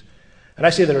efficient. And I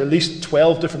say there are at least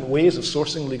 12 different ways of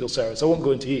sourcing legal service. I won't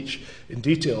go into each in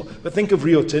detail, but think of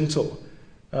Rio Tinto.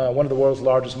 One of the world's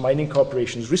largest mining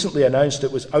corporations, recently announced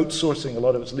it was outsourcing a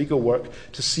lot of its legal work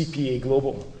to CPA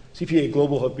Global. CPA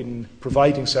Global have been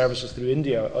providing services through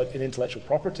India in intellectual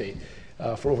property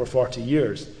for over 40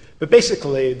 years. But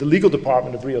basically, the legal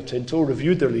department of Rio Tinto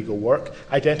reviewed their legal work,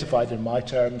 identified in my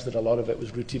terms that a lot of it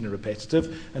was routine and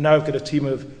repetitive, and now I've got a team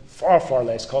of far, far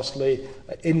less costly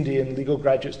Indian legal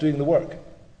graduates doing the work.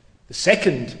 The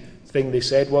second thing they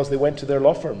said was they went to their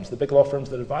law firms, the big law firms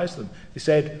that advised them. They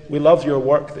said, we love your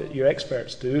work that your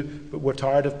experts do, but we're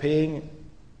tired of paying,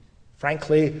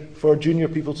 frankly, for junior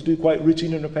people to do quite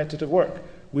routine and repetitive work.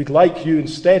 We'd like you,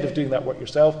 instead of doing that work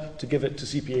yourself, to give it to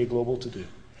CPA Global to do.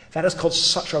 That has caused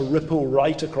such a ripple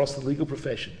right across the legal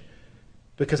profession.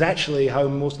 Because actually how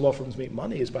most law firms make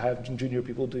money is by having junior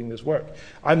people doing this work.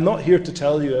 I'm not here to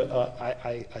tell you,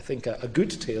 I think, a good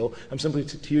tale. I'm simply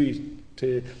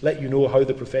to let you know how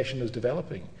the profession is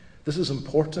developing. This is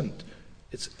important.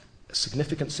 It's a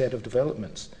significant set of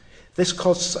developments. This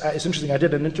costs, it's interesting, I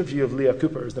did an interview of Leah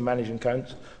Cooper, who's the managing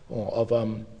counsel of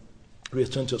Rio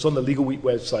Tinto. It's on the Legal Week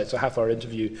website. It's a half-hour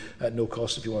interview at no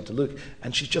cost if you want to look.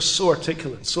 And she's just so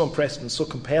articulate, so impressive, and so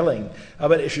compelling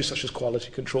about issues such as quality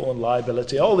control and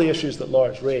liability, all the issues that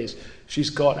lawyers raise. She's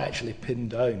got actually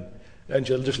pinned down. And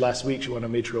just last week, she won a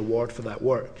major award for that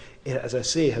work. It, as I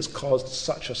say, has caused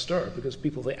such a stir because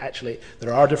people think actually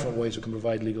there are different ways we can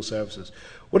provide legal services.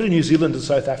 What do New Zealand and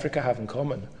South Africa have in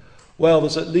common? Well,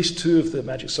 there's at least 2 of the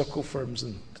Magic Circle firms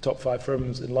and the top 5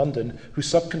 firms in London who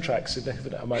subcontract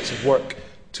significant amounts of work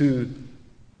to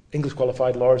English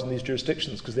qualified lawyers in these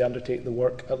jurisdictions because they undertake the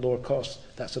work at lower costs.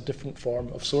 That's a different form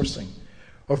of sourcing.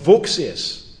 Or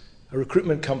Voxius, a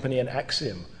recruitment company in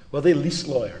Axiom. Well, they lease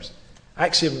lawyers.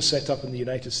 Axiom was set up in the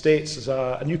United States as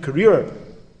a new career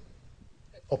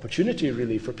opportunity,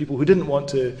 really, for people who didn't want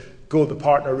to go the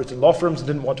partner route in law firms and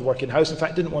didn't want to work in-house, in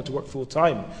fact, didn't want to work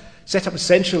full-time. Set up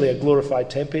essentially a glorified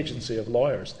temp agency of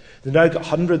lawyers. They've now got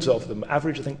hundreds of them,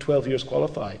 average, I think, 12 years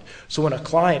qualified. So when a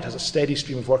client has a steady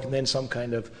stream of work and then some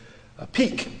kind of a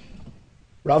peak,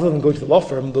 rather than going to the law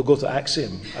firm, they'll go to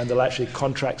Axiom and they'll actually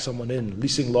contract someone in,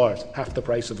 leasing lawyers, half the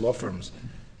price of law firms.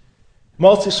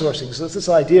 Multi-sourcing, so it's this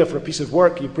idea for a piece of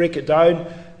work, you break it down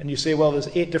and you say, well, there's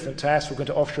 8 different tasks, we're going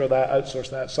to offshore that, outsource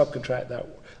that, subcontract that,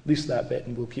 lease that bit,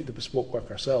 and we'll keep the bespoke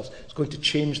work ourselves. It's going to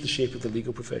change the shape of the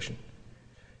legal profession.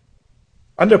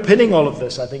 Underpinning all of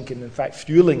this, I think, and in fact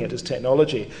fueling it, is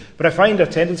technology. But I find a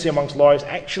tendency amongst lawyers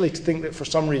actually to think that for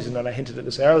some reason, and I hinted at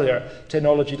this earlier,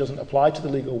 technology doesn't apply to the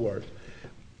legal world.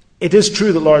 It is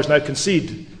true that lawyers now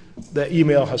concede that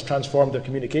email has transformed their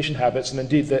communication habits, and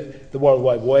indeed that the World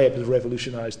Wide Web has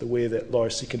revolutionized the way that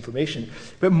lawyers seek information.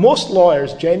 But most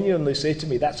lawyers genuinely say to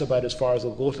me, that's about as far as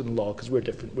they'll go to the law, because we're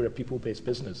different, we're a people-based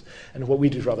business. And what we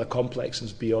do is rather complex and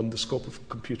is beyond the scope of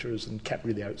computers and can't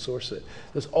really outsource it.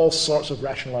 There's all sorts of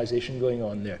rationalization going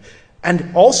on there.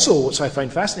 And also, what I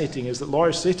find fascinating is that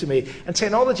lawyers say to me, and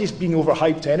technology is being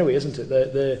overhyped anyway, isn't it?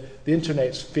 The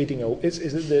internet's fading out. Is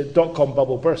it the dot-com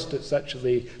bubble burst? It's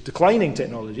actually declining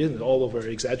technology, isn't it? All over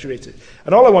exaggerated.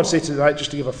 And all I want to say tonight, just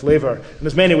to give a flavour, and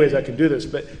there's many ways I can do this,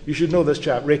 but you should know this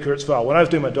chap, Ray Kurzweil. When I was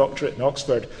doing my doctorate in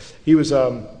Oxford, he was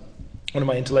one of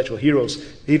my intellectual heroes.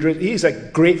 He's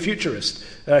a great futurist.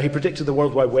 He predicted the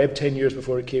World Wide Web 10 years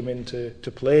before it came into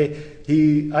play.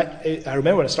 I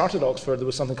remember when I started at Oxford, there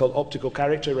was something called optical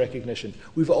character recognition.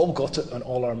 We've all got it on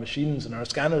all our machines and our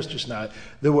scanners just now.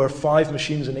 There were 5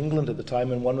 machines in England at the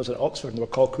time, and one was at Oxford, and they were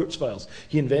called Kurzweils.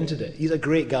 He invented it. He's a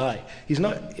great guy. He's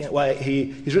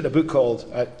written a book called,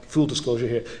 full disclosure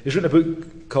here, he's written a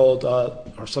book called,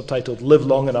 or subtitled, Live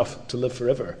Long Enough to Live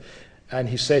Forever. And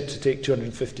he's said to take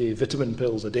 250 vitamin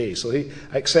pills a day. So I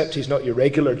accept he's not your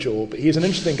regular Joe, but he's an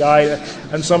interesting guy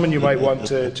and someone you might want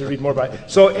to read more about.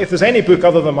 So if there's any book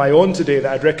other than my own today that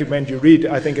I'd recommend you read,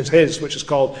 I think it's his, which is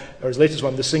called, or his latest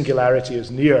one, The Singularity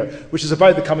is Near, which is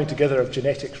about the coming together of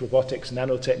genetics, robotics,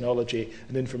 nanotechnology,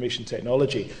 and information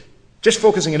technology. Just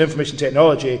focusing on information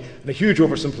technology, and a huge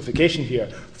oversimplification here,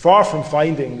 far from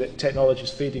finding that technology is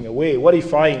fading away, what he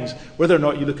finds, whether or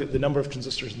not you look at the number of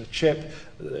transistors in the chip,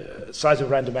 the size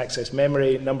of random access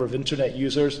memory, number of internet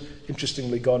users,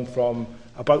 interestingly gone from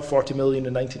about 40 million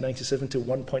in 1997 to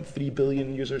 1.3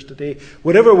 billion users today.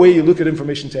 Whatever way you look at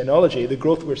information technology, the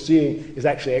growth we're seeing is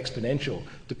actually exponential,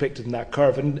 depicted in that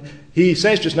curve. And he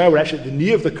says just now we're actually at the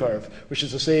knee of the curve, which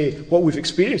is to say what we've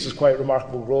experienced is quite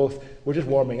remarkable growth. We're just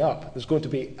warming up. There's going to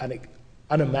be an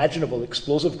unimaginable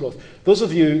explosive growth. Those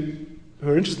of you who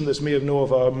are interested in this may know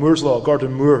of Moore's Law.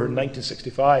 Gordon Moore in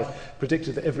 1965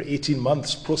 predicted that every 18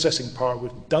 months processing power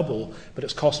would double, but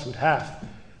its cost would halve.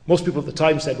 Most people at the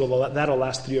time said, well, that'll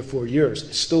last 3 or 4 years.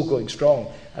 It's still going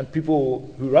strong. And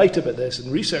people who write about this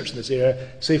and research in this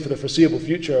area say for the foreseeable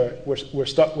future, we're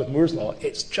stuck with Moore's Law.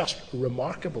 It's just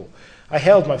remarkable. I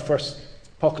held my first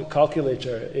pocket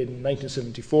calculator in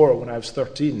 1974 when I was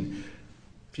 13.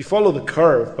 If you follow the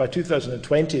curve, by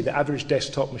 2020, the average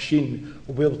desktop machine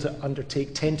will be able to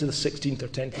undertake 10 to the 16th or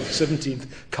 10 to the 17th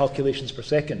calculations per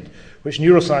second, which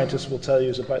neuroscientists will tell you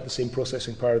is about the same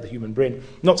processing power of the human brain.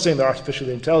 I'm not saying they're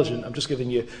artificially intelligent, I'm just giving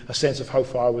you a sense of how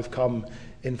far we've come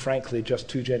in, frankly, just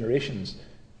 2 generations.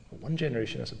 1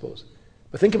 generation, I suppose.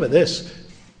 But think about this.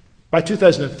 By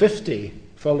 2050,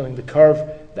 following the curve,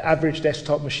 the average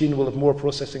desktop machine will have more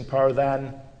processing power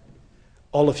than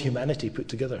all of humanity put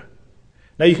together.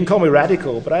 Now, you can call me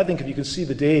radical, but I think if you can see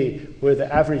the day where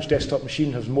the average desktop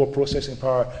machine has more processing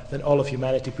power than all of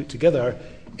humanity put together,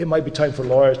 it might be time for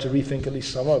lawyers to rethink at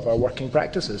least some of our working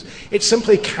practices. It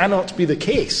simply cannot be the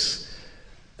case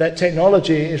that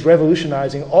technology is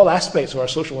revolutionizing all aspects of our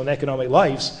social and economic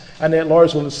lives, and that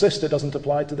lawyers will insist it doesn't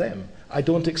apply to them. I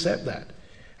don't accept that.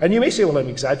 And you may say, well, I'm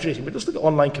exaggerating, but just look at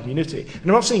online community. And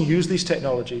I'm not saying use these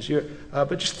technologies,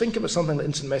 but just think about something like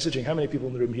instant messaging. How many people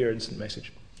in the room here use instant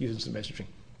messaging?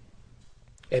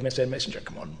 MSN Messenger,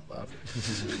 come on.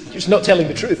 Just not telling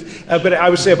the truth. But I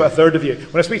would say about a third of you.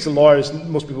 When I speak to lawyers,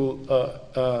 most people,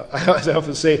 as I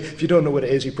often say, if you don't know what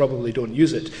it is, you probably don't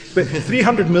use it. But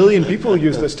 300 million people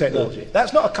use this technology.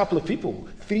 That's not a couple of people.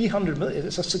 300 million.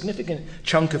 It's a significant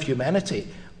chunk of humanity.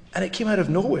 And it came out of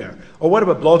nowhere. Or what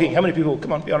about blogging? How many people,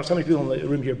 come on, be honest, how many people in the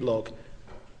room here blog?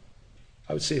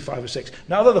 I would say 5 or 6.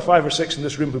 Now, other than the 5 or 6 in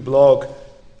this room who blog,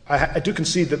 I do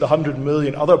concede that the 100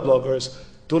 million other bloggers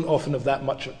don't often have that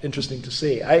much interesting to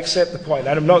say. I accept the point,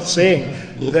 and I'm not saying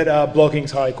that blogging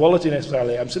is high quality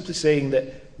necessarily. I'm simply saying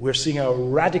that we're seeing a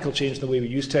radical change in the way we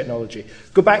use technology.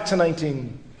 Go back to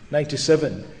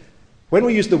 1997. When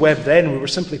we used the web then, we were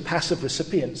simply passive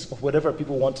recipients of whatever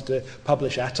people wanted to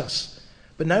publish at us.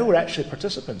 But now we're actually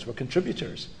participants, we're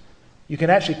contributors. You can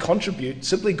actually contribute,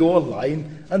 simply go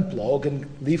online and blog and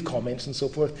leave comments and so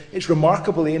forth. It's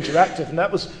remarkably interactive, and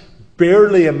that was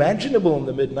barely imaginable in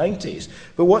the mid-90s.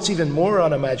 But what's even more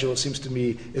unimaginable, it seems to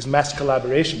me, is mass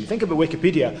collaboration. Think about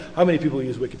Wikipedia. How many people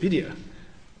use Wikipedia?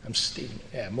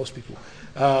 Most people.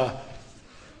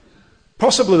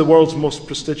 Possibly the world's most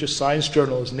prestigious science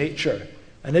journal is Nature,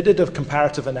 and it did a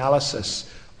comparative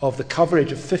analysis of the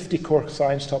coverage of 50 core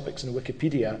science topics in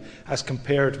Wikipedia as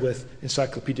compared with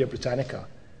Encyclopedia Britannica.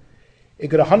 It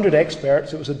got 100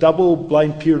 experts, it was a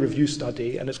double-blind peer review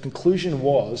study, and its conclusion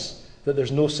was that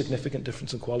there's no significant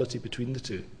difference in quality between the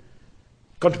two.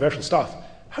 Controversial stuff,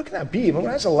 how can that be? I mean, when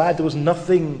I was a lad, there was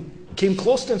nothing came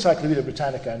close to Encyclopedia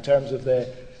Britannica in terms of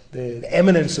the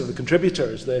eminence of the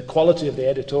contributors, the quality of the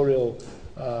editorial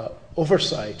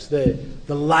oversight, the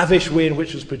lavish way in which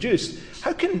it was produced.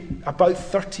 How can about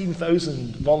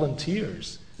 13,000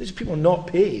 volunteers, these people not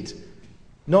paid,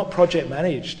 not project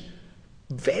managed,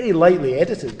 very lightly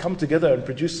edited, come together and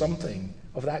produce something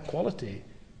of that quality?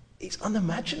 It's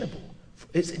unimaginable.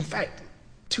 It's, in fact,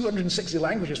 260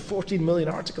 languages, 14 million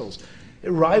articles. It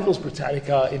rivals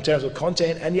Britannica in terms of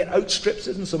content and yet outstrips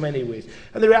it in so many ways.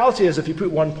 And the reality is, if you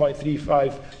put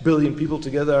 1.35 billion people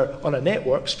together on a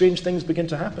network, strange things begin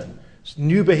to happen. It's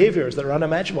new behaviours that are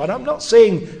unimaginable. And I'm not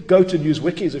saying go to news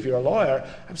wikis if you're a lawyer.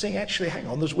 I'm saying actually, hang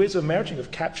on, there's ways of emerging, of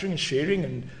capturing and sharing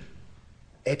and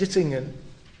editing and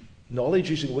knowledge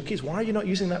using wikis. Why are you not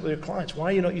using that with your clients? Why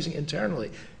are you not using it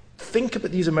internally? Think about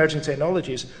these emerging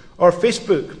technologies. Or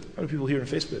Facebook. How many people here on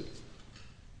Facebook?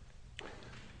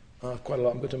 Quite a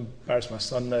lot. I'm going to embarrass my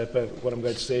son now about what I'm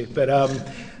going to say. But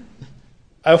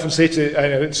I often say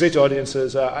to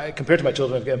audiences, compared to my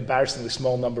children, I've got an embarrassingly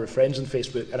small number of friends on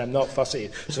Facebook, and I'm not fussy.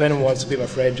 So if anyone wants to be my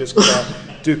friend, just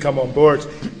do come on board.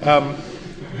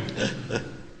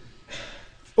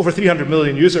 Over 300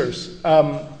 million users.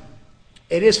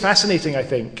 It is fascinating, I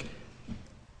think,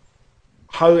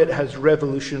 how it has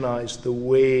revolutionized the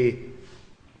way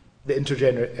the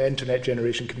internet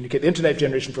generation communicate. The internet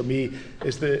generation, for me,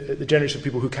 is the generation of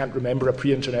people who can't remember a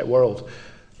pre-internet world.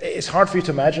 It's hard for you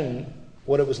to imagine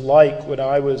what it was like when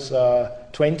I was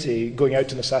 20, going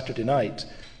out on a Saturday night,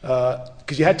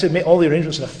 because you had to make all the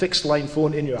arrangements on a fixed line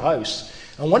phone in your house.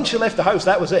 And once you left the house,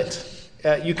 that was it.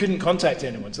 You couldn't contact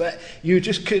anyone. So that you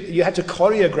had to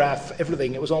choreograph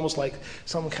everything. It was almost like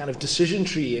some kind of decision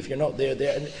tree if you're not there.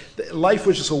 And life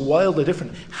was just so wildly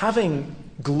different. Having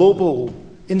global,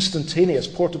 instantaneous,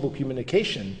 portable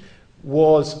communication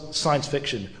was science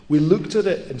fiction. We looked at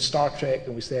it in Star Trek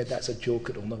and we said, that's a joke,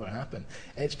 it'll never happen.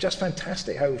 And it's just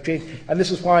fantastic how we've changed. And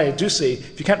this is why I do say,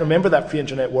 if you can't remember that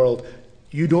pre-internet world,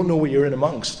 you don't know what you're in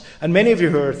amongst. And many of you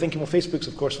who are thinking, well, Facebook's,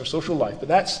 of course, for social life, but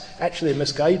that's actually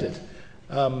misguided.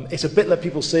 It's a bit like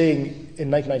people saying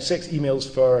in 1996, emails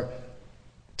for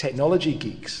technology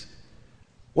geeks.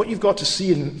 What you've got to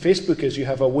see in Facebook is you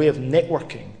have a way of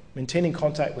networking, maintaining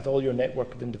contact with all your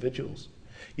network of individuals.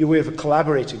 Your way of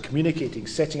collaborating, communicating,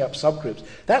 setting up subgroups.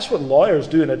 That's what lawyers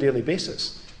do on a daily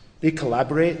basis. They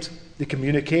collaborate, they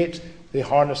communicate, they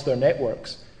harness their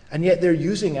networks. And yet they're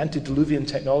using antediluvian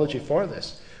technology for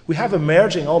this. We have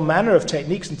emerging all manner of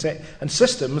techniques and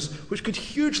systems which could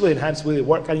hugely enhance the way they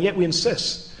work, and yet we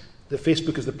insist that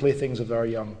Facebook is the playthings of our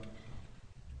young.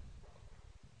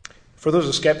 For those who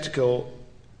are skeptical,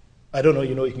 I don't know,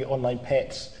 you can get online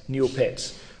pets,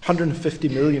 Neopets. 150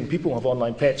 million people have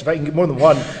online pets. If I can get more than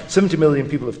one, 70 million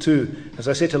people have two. As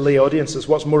I say to lay audiences,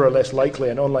 what's more or less likely,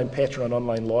 an online pet or an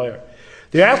online lawyer?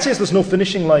 The reality is there's no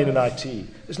finishing line in IT.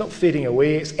 It's not fading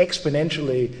away. It's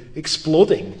exponentially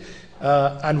exploding.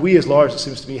 And we as lawyers, it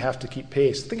seems to me, have to keep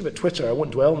pace. Think about Twitter. I won't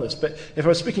dwell on this, but if I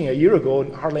was speaking a year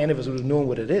ago, hardly any of us would have known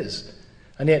what it is.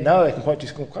 And yet now I can point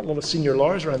to quite a lot of senior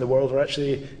lawyers around the world who are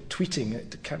actually tweeting.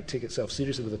 It can't take itself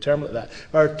seriously with a term like that.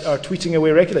 Are tweeting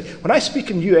away regularly. When I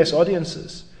speak in US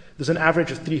audiences, there's an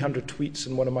average of 300 tweets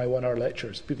in one of my one-hour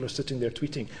lectures. People are sitting there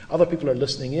tweeting. Other people are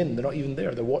listening in. They're not even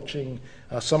there. They're watching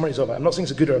summaries of it. I'm not saying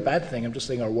it's a good or a bad thing. I'm just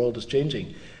saying our world is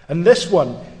changing. And this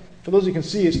one, for those who can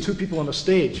see, is two people on a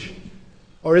stage.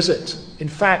 Or is it? In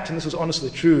fact, and this is honestly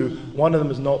true, one of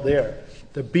them is not there.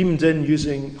 They're beamed in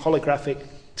using holographic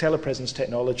telepresence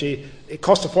technology. It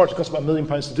costs a fortune. It costs about £1 million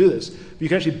to do this. But you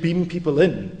can actually beam people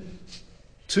in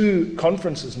to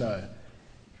conferences now.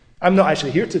 I'm not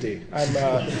actually here today. But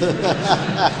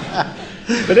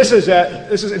this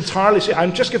is entirely.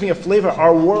 I'm just giving a flavour.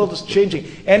 Our world is changing.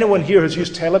 Anyone here who's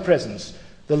used telepresence,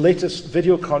 the latest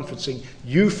video conferencing,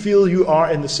 you feel you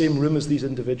are in the same room as these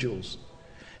individuals.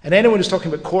 And anyone who's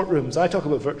talking about courtrooms, I talk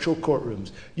about virtual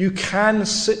courtrooms. You can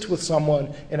sit with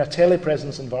someone in a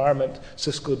telepresence environment.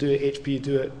 Cisco do it, HP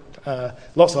do it,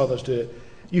 lots of others do it.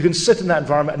 You can sit in that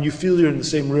environment and you feel you're in the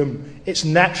same room. It's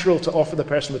natural to offer the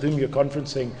person with whom you're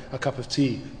conferencing a cup of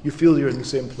tea. You feel you're in the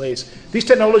same place. These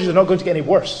technologies are not going to get any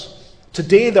worse.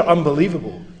 Today they're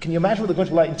unbelievable. Can you imagine what they're going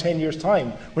to be like in 10 years'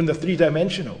 time when they're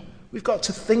three-dimensional? We've got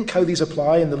to think how these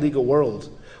apply in the legal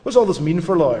world. What does all this mean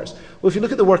for lawyers? Well, if you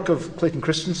look at the work of Clayton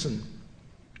Christensen,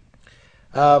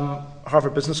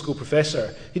 Harvard Business School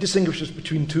professor, he distinguishes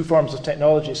between two forms of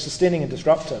technology, sustaining and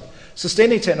disruptive.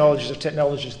 Sustaining technologies are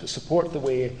technologies that support the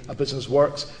way a business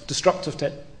works. Disruptive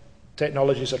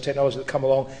technologies are technologies that come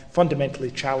along, fundamentally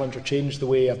challenge or change the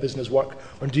way a business works,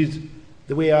 or indeed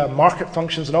the way a market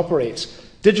functions and operates.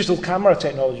 Digital camera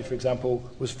technology, for example,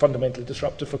 was fundamentally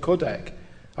disruptive for Kodak.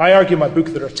 I argue in my book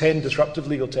there are 10 disruptive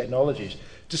legal technologies.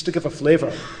 Just to give a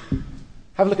flavour,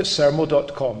 have a look at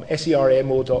sermo.com,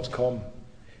 sermo.com.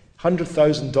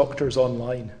 100,000 doctors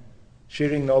online,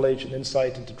 sharing knowledge and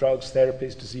insight into drugs,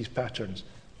 therapies, disease patterns.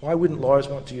 Why wouldn't lawyers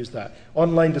want to use that?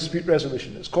 Online dispute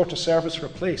resolution, is court a service or a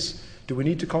place? Do we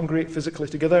need to congregate physically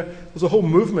together? There's a whole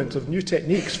movement of new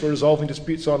techniques for resolving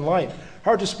disputes online.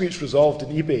 How are disputes resolved in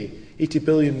eBay? $80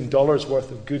 billion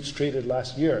worth of goods traded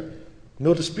last year.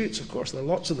 No disputes, of course, there are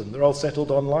lots of them. They're all settled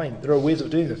online. There are ways of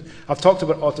doing this. I've talked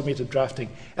about automated drafting.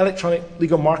 Electronic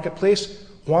legal marketplace,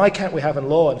 why can't we have in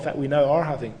law, in fact we now are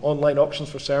having, online auctions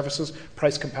for services,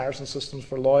 price comparison systems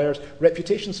for lawyers,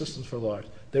 reputation systems for lawyers?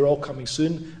 They're all coming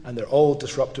soon, and they're all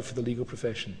disruptive for the legal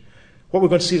profession. What we're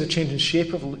going to see is a change in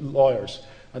shape of lawyers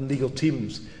and legal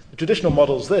teams. The traditional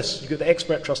model is this. You've got the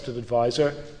expert trusted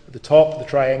advisor at the top of the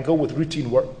triangle with routine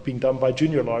work being done by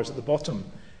junior lawyers at the bottom.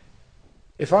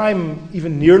 If I'm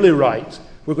even nearly right,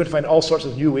 we're going to find all sorts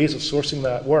of new ways of sourcing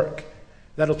that work.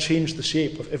 That'll change the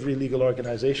shape of every legal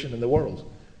organisation in the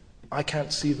world. I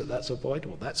can't see that that's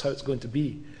avoidable. That's how it's going to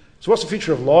be. So what's the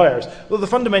future of lawyers? Well, the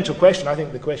fundamental question, I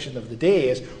think the question of the day,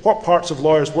 is what parts of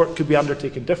lawyers' work could be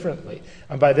undertaken differently?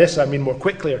 And by this I mean more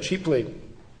quickly or cheaply,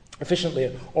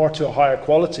 efficiently, or to a higher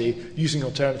quality, using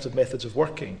alternative methods of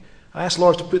working. I ask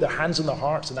lawyers to put their hands on their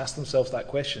hearts and ask themselves that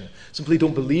question. Simply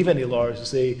don't believe any lawyers who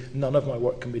say none of my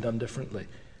work can be done differently.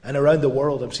 And around the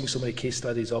world I'm seeing so many case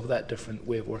studies of that different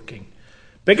way of working.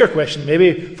 Bigger question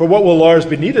maybe, for what will lawyers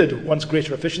be needed once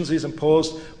greater efficiency is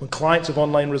imposed, when clients have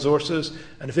online resources,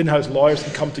 and if in-house lawyers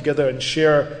can come together and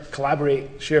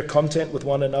collaborate, share content with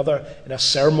one another in a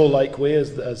Sermo-like way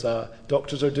as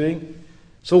doctors are doing?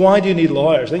 So why do you need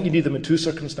lawyers? I think you need them in two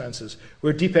circumstances,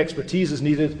 where deep expertise is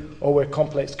needed or where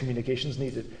complex communication is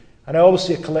needed. And I always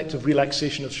see a collective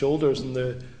relaxation of shoulders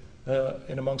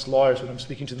in amongst lawyers when I'm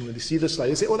speaking to them. When they see this slide,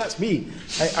 they say, oh, that's me.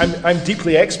 I'm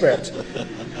deeply expert.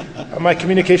 And my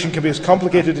communication can be as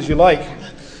complicated as you like,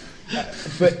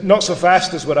 but not so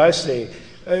fast as what I say.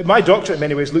 My doctorate, in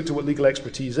many ways, looked at what legal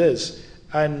expertise is.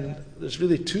 And there's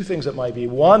really two things that might be.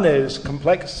 One is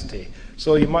complexity.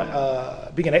 So you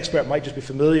might, being an expert might just be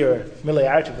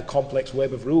familiarity with the complex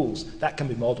web of rules. That can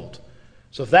be modelled.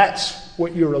 So if that's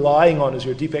what you're relying on as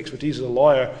your deep expertise as a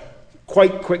lawyer,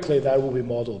 quite quickly that will be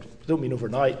modelled. I don't mean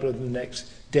overnight, but in the next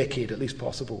decade at least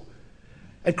possible.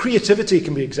 And creativity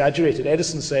can be exaggerated.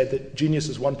 Edison said that genius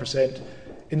is 1%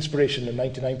 inspiration and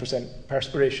 99%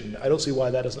 perspiration. I don't see why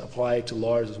that doesn't apply to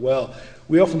lawyers as well.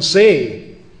 We often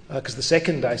say, because the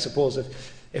second, I suppose,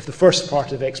 if the first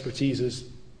part of expertise is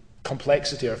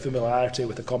complexity or familiarity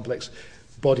with a complex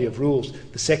body of rules,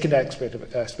 the second aspect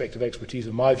of expertise,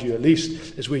 in my view at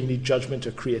least, is where you need judgment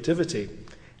or creativity.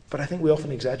 But I think we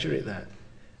often exaggerate that.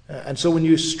 And so when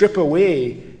you strip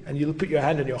away and you put your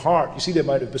hand on your heart, you see the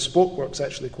amount of bespoke work is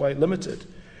actually quite limited.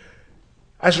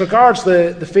 As regards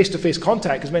the face-to-face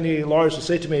contact, as many lawyers will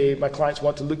say to me, my clients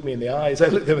want to look me in the eyes. I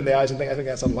look them in the eyes and think, I think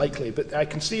that's unlikely. But I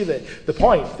can see the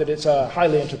point that it's a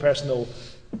highly interpersonal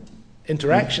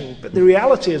interaction. But the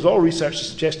reality is all research is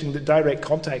suggesting that direct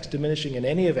contact is diminishing in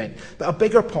any event. But a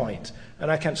bigger point,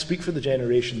 and I can't speak for the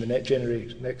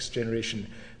next generation,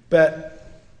 but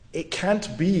it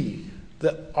can't be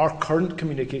that our current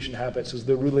communication habits as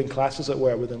the ruling class, as it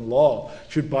were, within law,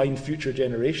 should bind future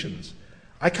generations.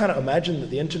 I cannot imagine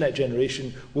that the internet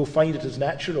generation will find it as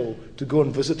natural to go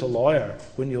and visit a lawyer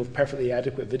when you have perfectly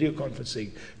adequate video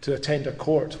conferencing, to attend a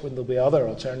court when there'll be other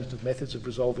alternative methods of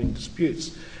resolving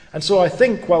disputes. And so I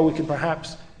think while we can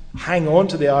perhaps hang on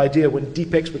to the idea when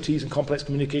deep expertise and complex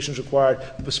communication is required,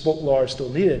 bespoke law is still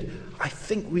needed, I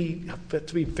think we have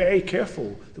to be very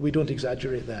careful that we don't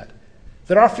exaggerate that.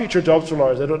 There are future jobs for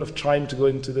lawyers. I don't have time to go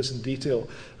into this in detail.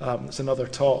 It's another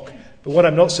talk. But what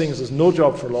I'm not saying is there's no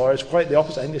job for lawyers. Quite the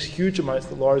opposite. I think there's huge amounts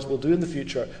that lawyers will do in the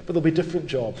future, but there'll be different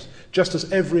jobs. Just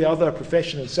as every other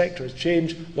profession and sector has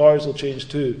changed, lawyers will change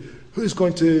too. Who's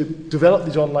going to develop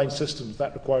these online systems?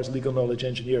 That requires legal knowledge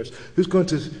engineers. Who's going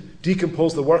to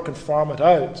decompose the work and farm it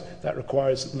out? That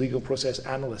requires legal process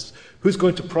analysts. Who's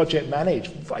going to project manage?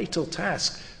 Vital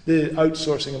task, the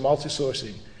outsourcing and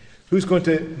multi-sourcing. Who's going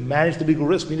to manage the legal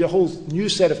risk? We need a whole new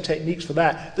set of techniques for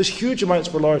that. There's huge amounts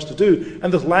for lawyers to do,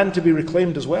 and there's land to be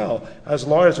reclaimed as well, as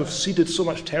lawyers have ceded so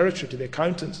much territory to the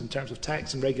accountants in terms of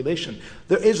tax and regulation.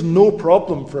 There is no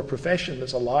problem for a profession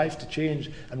that's alive to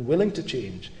change and willing to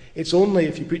change. It's only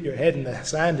if you put your head in the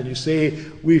sand and you say,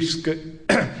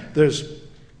 there's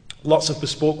lots of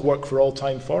bespoke work for all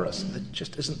time for us. That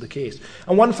just isn't the case.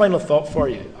 And one final thought for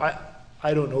you.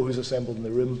 I don't know who's assembled in the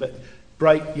room, but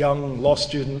bright, young law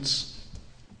students,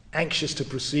 anxious to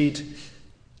proceed.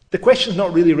 The question is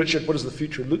not really, Richard, what does the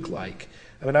future look like?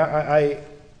 I mean, I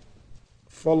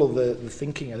follow the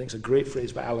thinking, I think it's a great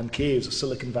phrase by Alan Kay, who's a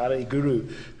Silicon Valley guru,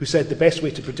 who said the best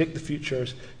way to predict the future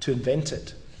is to invent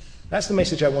it. That's the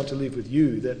message I want to leave with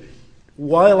you, that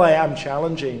while I am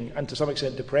challenging and to some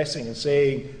extent depressing and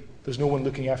saying there's no one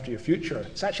looking after your future,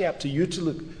 it's actually up to you to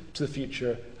look to the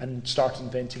future and start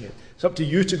inventing it. It's up to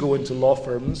you to go into law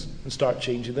firms and start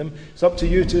changing them. It's up to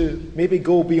you to maybe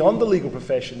go beyond the legal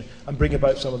profession and bring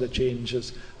about some of the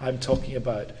changes I'm talking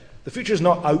about. The future is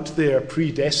not out there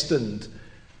predestined,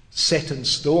 set in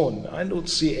stone. I don't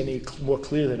see it any more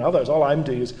clear than others. All I'm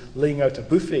doing is laying out a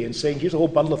buffet and saying, here's a whole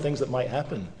bundle of things that might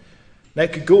happen. Now,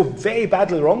 it could go very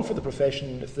badly wrong for the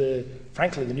profession if,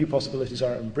 frankly, the new possibilities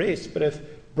aren't embraced. But if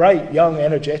bright, young,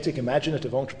 energetic,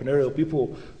 imaginative, entrepreneurial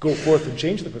people go forth and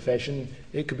change the profession,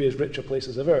 it could be as rich a place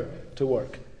as ever to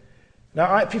work.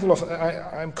 Now,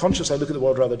 I'm conscious I look at the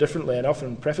world rather differently, and I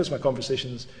often preface my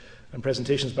conversations and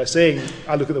presentations by saying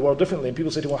I look at the world differently. And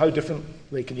people say to me, well, how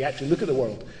differently can you actually look at the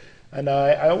world? And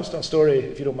I always tell a story,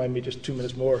 if you don't mind me, just 2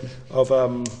 minutes more, of,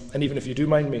 and even if you do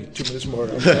mind me, 2 minutes more,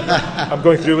 I'm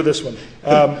going through with this one.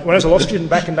 When I was a law student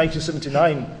back in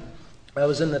 1979, I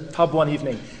was in the pub one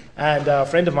evening, and a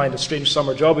friend of mine had a strange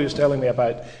summer job he was telling me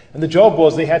about. And the job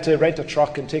was they had to rent a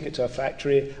truck and take it to a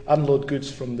factory, unload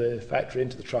goods from the factory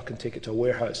into the truck and take it to a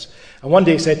warehouse. And one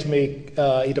day he said to me he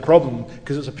had a problem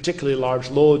because it was a particularly large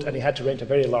load and he had to rent a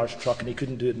very large truck and he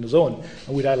couldn't do it on his own.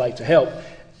 And would I like to help?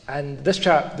 And this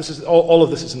chap, all of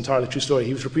this is an entirely true story.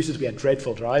 He was reputed to be a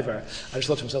dreadful driver. I just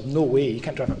thought to myself, no way, you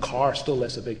can't drive a car, still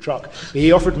less a big truck. But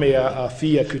he offered me a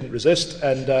fee I couldn't resist,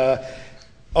 and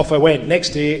off I went. Next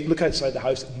day, look outside the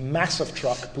house, massive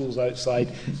truck pulls outside,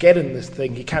 get in this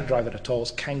thing, he can't drive it at all,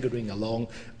 it's kangarooing along.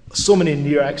 So many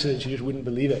near accidents, you just wouldn't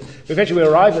believe it. But eventually we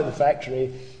arrive at the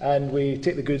factory and we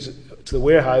take the goods to the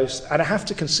warehouse, and I have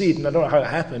to concede, and I don't know how it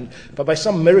happened, but by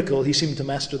some miracle he seemed to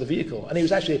master the vehicle. And he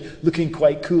was actually looking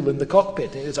quite cool in the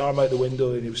cockpit, his arm out the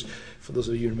window, and he was, for those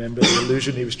of you who remember the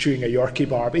illusion, he was chewing a Yorkie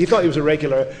bar. But he thought he was a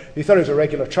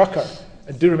regular trucker.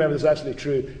 And do remember this is actually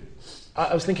true.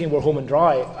 I was thinking we're home and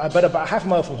dry, but about half a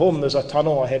mile from home there's a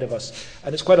tunnel ahead of us,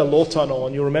 and it's quite a low tunnel,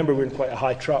 and you'll remember we're in quite a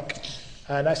high truck.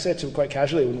 And I said to him quite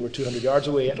casually when we were 200 yards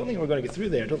away, I don't think we're going to get through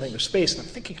there, I don't think there's space. And I'm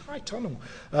thinking, high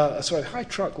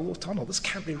truck, low tunnel, this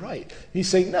can't be right. And he's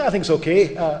saying, no, I think it's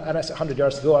okay. And I said, 100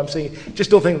 yards to go. I'm saying,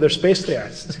 just don't think there's space there.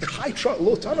 It's like, high truck,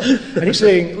 low tunnel. And he's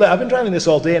saying, look, I've been driving this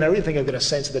all day, and I really think I've got a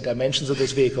sense of the dimensions of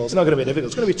this vehicle. It's not going to be difficult.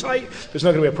 It's going to be tight, but it's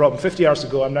not going to be a problem. 50 yards to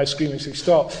go, I'm now screaming, saying,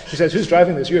 stop. He says, who's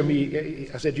driving this? You or me?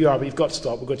 I said, you are, but you've got to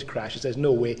stop. We're going to crash. He says,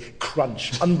 no way.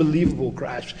 Crunch. Unbelievable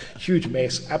crash. Huge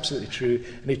mess. Absolutely true.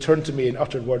 And he turned to me and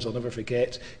uttered words I'll never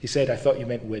forget. He said, I thought you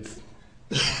meant width.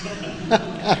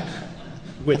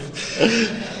 Width.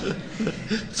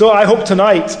 So I hope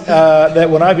tonight that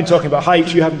when I've been talking about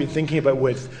height, you haven't been thinking about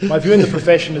width. My view in the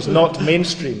profession is not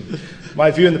mainstream. My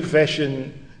view in the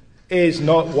profession is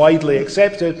not widely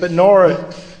accepted, but nor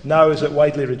now is it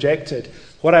widely rejected.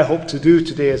 What I hope to do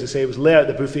today, as I say, was lay out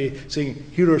the buffet saying,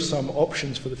 here are some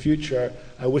options for the future.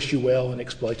 I wish you well in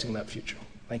exploiting that future.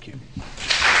 Thank you.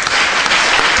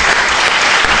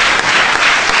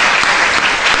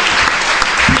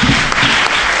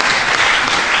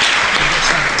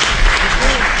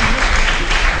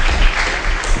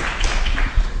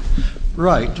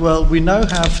 Right, well, we now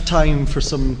have time for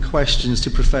some questions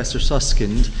to Professor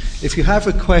Susskind. If you have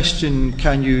a question,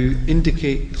 can you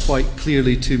indicate quite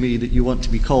clearly to me that you want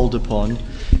to be called upon?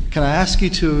 Can I ask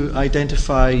you to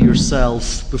identify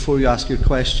yourself before you ask your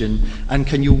question? And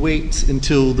can you wait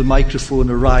until the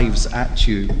microphone arrives at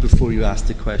you before you ask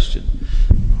the question?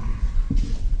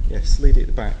 Yes, lady at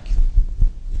the back.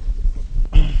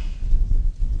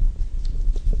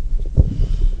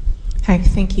 Hi,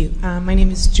 thank you. My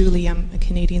name is Julie. I'm a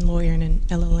Canadian lawyer and an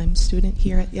LLM student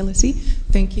here at LSE.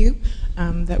 Thank you.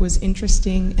 That was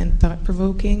interesting and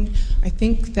thought-provoking. I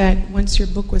think that once your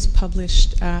book was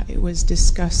published, it was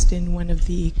discussed in one of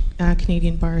the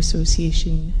Canadian Bar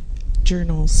Association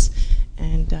journals,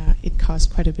 and it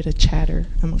caused quite a bit of chatter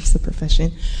amongst the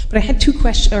profession. But I had two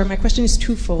questions, or my question is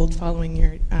twofold following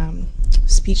your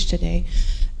speech today.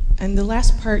 And the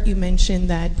last part you mentioned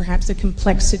that perhaps the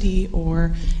complexity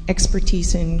or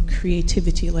expertise and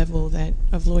creativity level that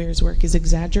of lawyers' work is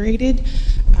exaggerated,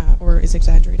 or is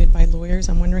exaggerated by lawyers.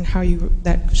 I'm wondering how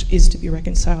that is to be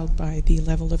reconciled by the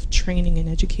level of training and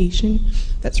education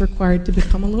that's required to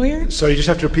become a lawyer. Sorry, you just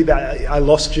have to repeat that. I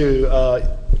lost you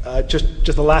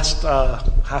just the last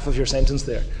half of your sentence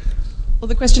there. Well,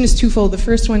 the question is twofold. The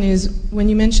first one is, when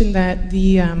you mentioned that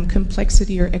the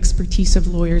complexity or expertise of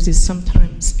lawyers is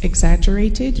sometimes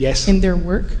exaggerated yes. in their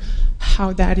work,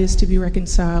 how that is to be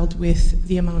reconciled with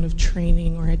the amount of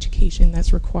training or education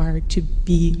that's required to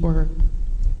be or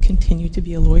continue to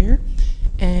be a lawyer.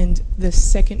 And the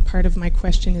second part of my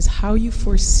question is how you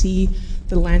foresee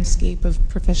the landscape of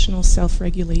professional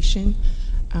self-regulation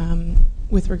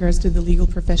with regards to the legal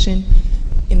profession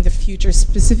in the future,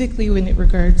 specifically when it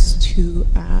regards to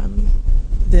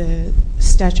the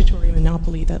statutory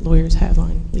monopoly that lawyers have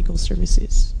on legal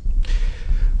services.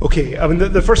 Okay, I mean,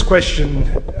 the first question,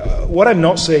 what I'm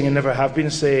not saying and never have been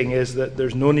saying is that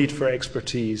there's no need for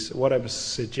expertise. What I'm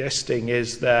suggesting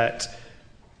is that,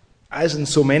 as in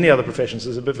so many other professions,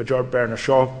 there's a bit of a George Bernard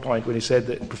Shaw point when he said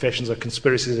that professions are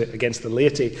conspiracies against the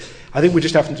laity. I think we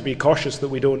just have to be cautious that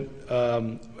we don't,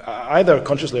 either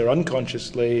consciously or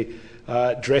unconsciously,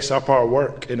 dress up our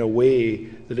work in a way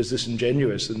that is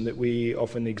disingenuous and that we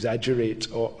often exaggerate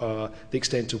the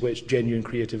extent to which genuine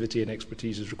creativity and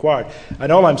expertise is required.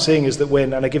 And all I'm saying is that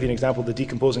when, and I give you an example, the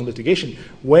decomposing litigation,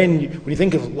 when you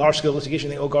think of large-scale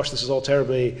litigation, you think, oh gosh, this is all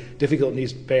terribly difficult and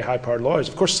needs very high-powered lawyers.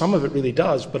 Of course, some of it really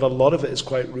does, but a lot of it is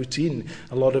quite routine.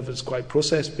 A lot of it is quite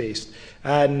process-based.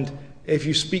 And if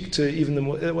you speak to even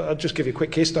the, I'll just give you a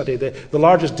quick case study. The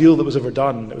largest deal that was ever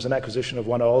done, it was an acquisition of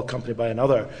one oil company by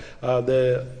another.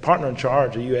 The partner in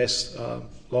charge, a US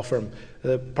law firm,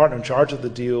 the partner in charge of the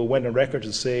deal went on record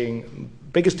as saying,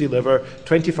 biggest deal ever,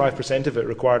 25% of it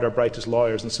required our brightest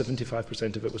lawyers and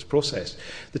 75% of it was processed.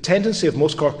 The tendency of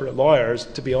most corporate lawyers,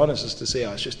 to be honest, is to say,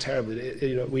 oh, it's just terrible.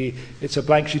 It's a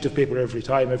blank sheet of paper every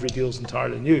time, every deal is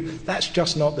entirely new. That's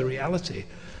just not the reality.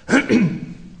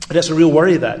 That's a real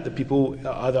worry that people,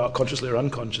 either consciously or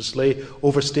unconsciously,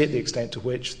 overstate the extent to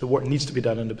which the work needs to be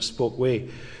done in a bespoke way.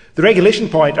 The regulation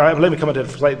point, let me come at a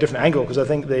slightly different angle, because I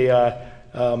think the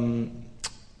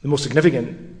most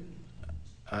significant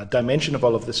dimension of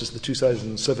all of this is the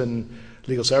 2007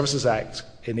 Legal Services Act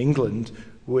in England,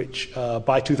 which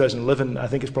by 2011, I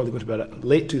think it's probably going to be about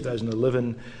late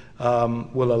 2011,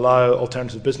 will allow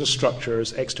alternative business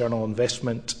structures, external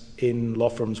investment in law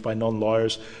firms by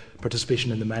non-lawyers,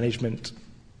 participation in the management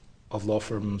of law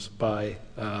firms by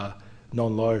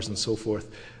non-lawyers and so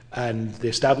forth, and the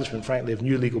establishment, frankly, of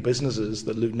new legal businesses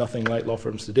that look nothing like law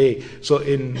firms today. So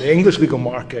in the English legal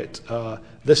market,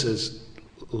 this is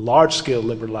large-scale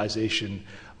liberalisation,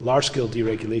 large-scale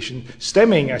deregulation,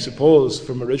 stemming, I suppose,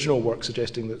 from original work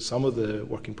suggesting that some of the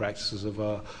working practices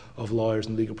of lawyers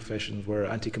and legal professions were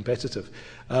anti-competitive.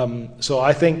 So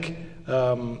I think,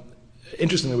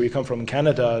 interestingly, where you come from in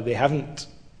Canada, they haven't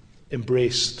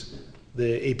embraced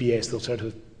the ABS, the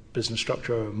alternative business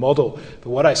structure model. But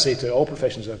what I say to all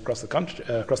professions across the country,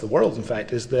 across the world, in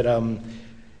fact, is that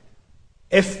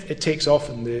if it takes off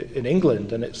in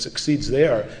England and it succeeds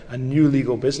there, and new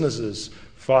legal businesses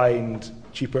find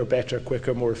cheaper, better,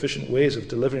 quicker, more efficient ways of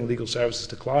delivering legal services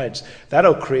to clients,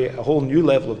 that'll create a whole new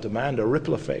level of demand, a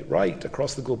ripple effect right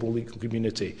across the global legal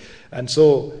community. And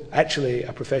so actually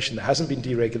a profession that hasn't been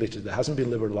deregulated, that hasn't been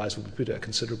liberalised, will be put at a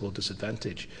considerable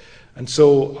disadvantage. And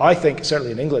so I think,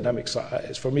 certainly in England, I'm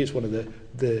excited. For me, it's one of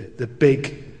the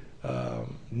big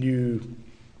new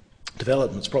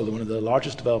developments, probably one of the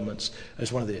largest developments.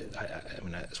 It's one of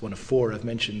it's one of four. I've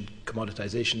mentioned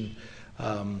commoditization.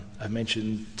 I've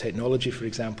mentioned technology, for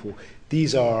example.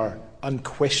 These are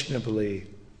unquestionably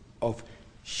of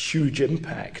huge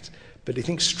impact. But I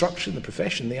think structure in the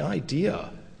profession, the idea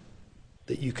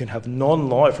that you can have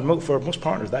non-lawyer, for most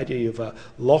partners, the idea of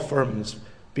law firms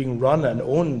being run and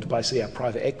owned by, say, a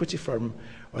private equity firm,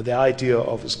 or the idea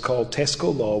of what's called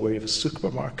Tesco law, where you have a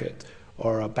supermarket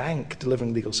or a bank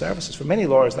delivering legal services. For many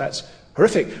lawyers, that's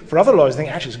horrific. For other lawyers, they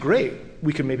think, actually, it's great.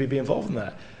 We can maybe be involved in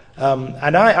that.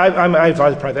 And I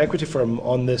advise a private equity firm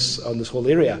on this whole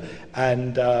area,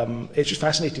 and it's just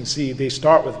fascinating to see. They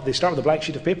start with a blank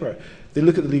sheet of paper. They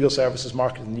look at the legal services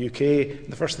market in the UK, and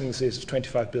the first thing they say is it's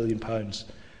 £25 billion.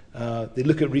 They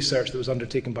look at research that was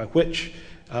undertaken by Which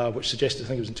suggested, I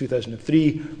think it was in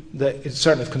 2003, that it's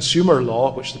certainly of consumer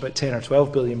law, which is about 10 or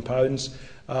 12 billion pounds.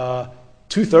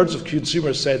 Two-thirds of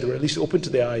consumers said they were at least open to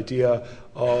the idea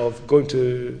of going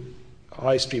to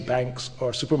high street banks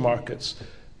or supermarkets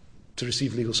to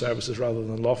receive legal services rather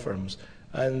than law firms.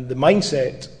 And the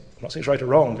mindset, I'm not saying it's right or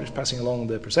wrong, but just passing along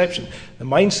the perception, the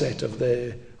mindset of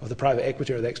the private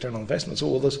equity or the external investment.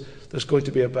 So there's going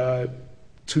to be about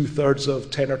two-thirds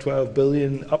of 10 or 12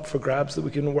 billion up for grabs that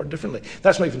we can work differently.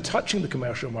 That's not even touching the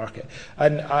commercial market.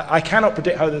 And I cannot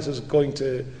predict how this is going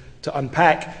to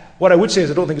unpack. What I would say is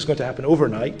I don't think it's going to happen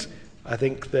overnight. I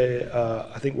think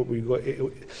what we got.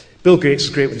 Bill Gates is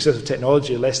great when he says of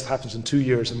technology, less happens in 2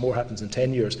 years and more happens in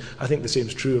 10 years. I think the same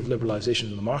is true of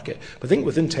liberalisation of the market. But I think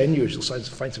within 10 years you'll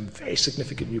find some very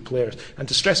significant new players. And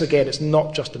to stress again, it's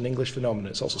not just an English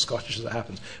phenomenon, it's also Scottish as it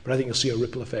happens. But I think you'll see a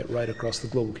ripple effect right across the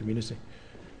global community.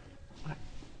 Right.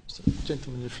 So,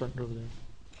 gentleman in the front row there.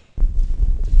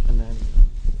 And then...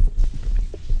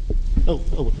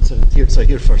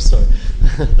 here first, sorry.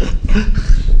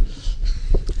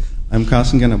 I'm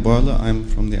Carsten Genner-Beuler. I'm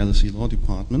from the LSE Law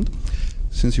Department.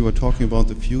 Since you were talking about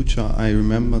the future, I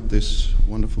remembered this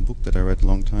wonderful book that I read a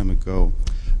long time ago,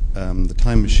 The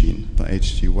Time Machine by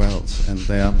H.G. Wells. And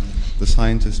there, the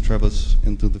scientist travels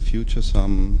into the future,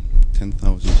 some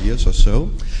 10,000 years or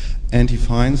so, and he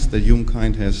finds that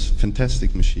humankind has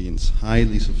fantastic machines,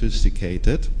 highly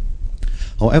sophisticated.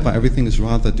 However, everything is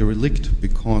rather derelict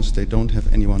because they don't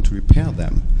have anyone to repair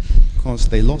them, because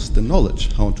they lost the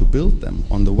knowledge how to build them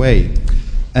on the way.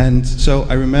 And so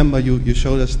I remember you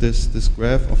showed us this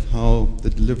graph of how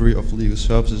the delivery of legal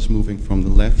services is moving from the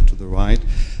left to the right,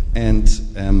 and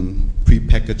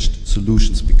prepackaged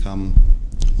solutions become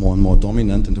more and more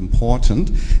dominant and important.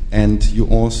 And you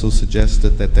also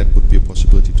suggested that would be a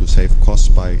possibility to save costs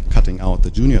by cutting out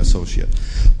the junior associate.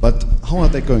 But how are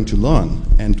they going to learn?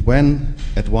 And when,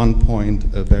 at one point,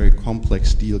 a very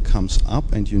complex deal comes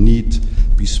up and you need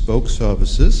bespoke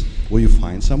services, will you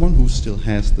find someone who still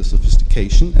has the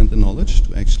sophistication and the knowledge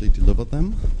to actually deliver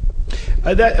them?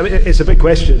 It's a big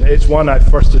question. It's one I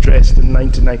first addressed in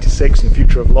 1996 in The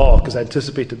Future of Law, because I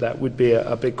anticipated that would be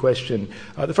a big question.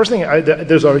 The first thing,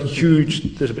 there's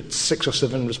about 6 or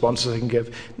 7 responses I can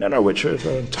give, none of which are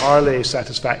entirely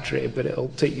satisfactory, but it'll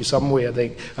take you some way, I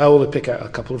think. I'll only pick out a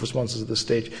couple of responses at this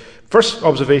stage. First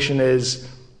observation is,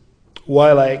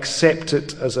 while I accept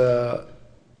it as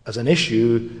an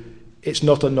issue, it's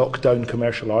not a knockdown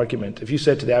commercial argument. If you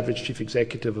said to the average chief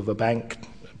executive of a bank's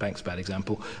a bad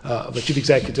example, of a chief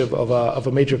executive of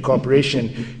a major corporation,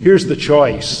 here's the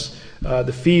choice.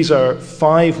 The fees are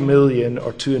 5 million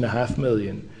or 2.5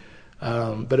 million.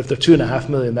 But if they're 2.5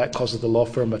 million, that causes the law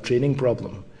firm a training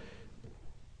problem.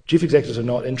 Chief executives are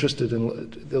not interested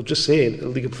they'll just say the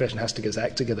legal profession has to get its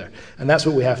act together. And that's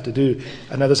what we have to do.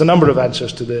 And now there's a number of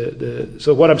answers to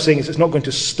so what I'm saying is it's not going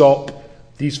to stop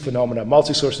these phenomena.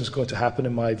 Multi-sourcing is going to happen,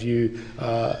 in my view,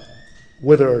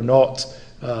 whether or not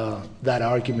that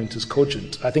argument is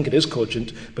cogent. I think it is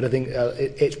cogent, but I think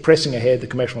it's pressing ahead. The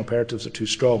commercial imperatives are too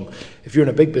strong. If you're in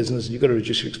a big business and you've got to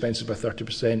reduce your expenses by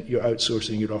 30%, you're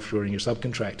outsourcing, you're offshoring, you're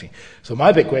subcontracting. So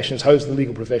my big question is, how's the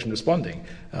legal profession responding?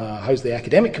 How's the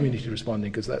academic community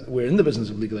responding? Because we're in the business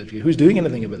of legal education. Who's doing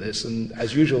anything about this? And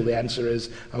as usual, the answer is,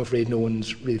 I'm afraid no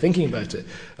one's really thinking about it.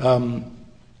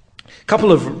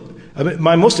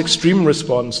 My most extreme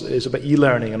response is about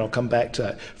e-learning, and I'll come back to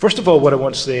that. First of all, what I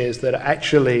want to say is that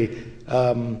actually,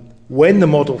 when the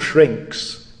model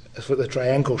shrinks, so the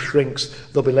triangle shrinks,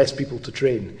 there'll be less people to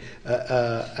train.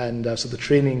 So the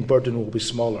training burden will be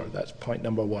smaller. That's point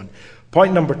number one.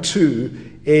 Point number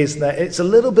two is that it's a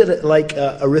little bit like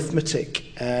arithmetic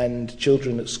and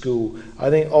children at school. I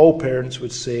think all parents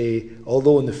would say,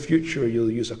 although in the future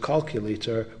you'll use a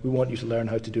calculator, we want you to learn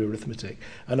how to do arithmetic.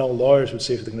 And all lawyers would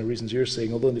say, for the kind of reasons you're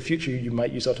saying, although in the future you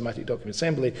might use automatic document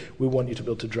assembly, we want you to be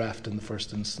able to draft in the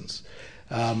first instance.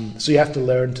 So you have to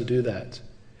learn to do that.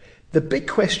 The big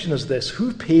question is this: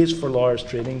 who pays for lawyers'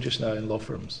 training just now in law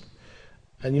firms?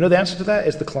 And you know the answer to that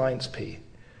is the clients pay.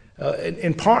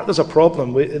 In part, there's a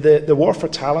problem. The war for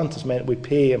talent has meant we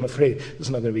pay. I'm afraid this is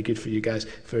not going to be good for you guys,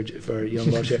 for young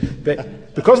lawyers here.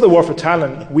 But because of the war for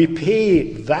talent, we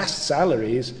pay vast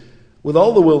salaries with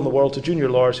all the will in the world to junior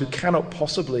lawyers who cannot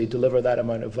possibly deliver that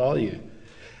amount of value.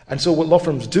 And so what law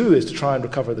firms do is to try and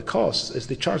recover the costs, is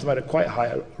they charge them out at quite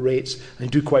high rates and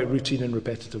do quite routine and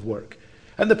repetitive work.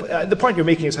 And the point you're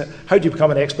making is, how do you become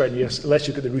an expert unless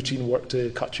you've got the routine work to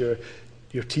cut your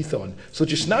teeth on? So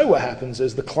just now what happens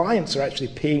is the clients are actually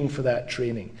paying for that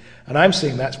training. And I'm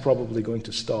saying that's probably going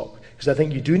to stop, because I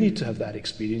think you do need to have that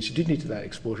experience, you do need to have that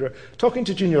exposure. Talking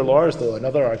to junior lawyers, though,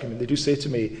 another argument, they do say to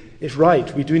me, it's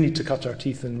right, we do need to cut our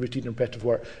teeth in routine and repetitive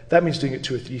work. That means doing it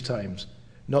 2 or 3 times,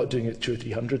 not doing it 200 or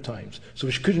 300 times. So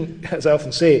we couldn't, as I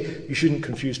often say, you shouldn't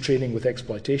confuse training with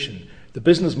exploitation. The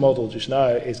business model just now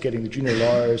is getting the junior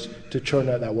lawyers to churn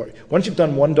out that work. Once you've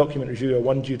done one document review or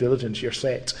one due diligence, you're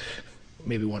set.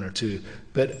 Maybe 1 or 2.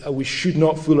 But we should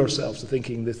not fool ourselves to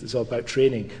thinking this is all about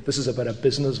training. This is about a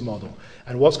business model.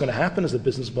 And what's going to happen is the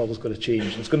business model's going to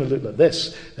change. It's going to look like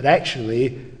this, that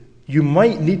actually you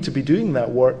might need to be doing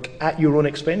that work at your own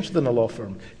expense within a law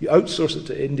firm. You outsource it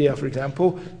to India, for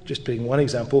example, just being one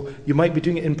example. You might be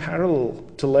doing it in parallel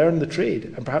to learn the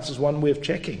trade, and perhaps as one way of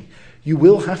checking. You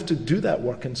will have to do that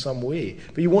work in some way,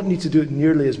 but you won't need to do it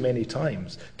nearly as many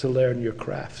times to learn your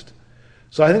craft.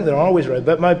 So I think there are ways around.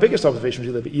 But my biggest observation was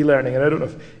really about e-learning, and I don't know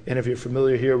if any of you are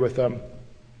familiar here with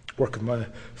work of my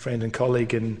friend and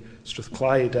colleague in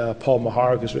Strathclyde, Paul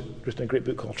Maharg, has written a great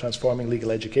book called Transforming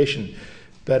Legal Education.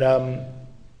 But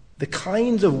the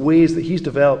kinds of ways that he's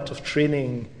developed of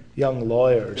training young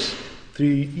lawyers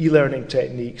through e-learning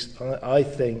techniques, I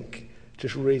think,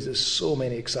 just raises so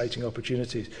many exciting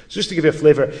opportunities. So just to give you a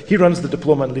flavour, he runs the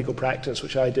Diploma in Legal Practice,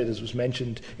 which I did, as was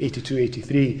mentioned, 82,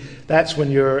 83. That's when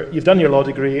you've done your law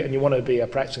degree and you want to be a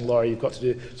practicing lawyer, you've got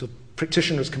to do, so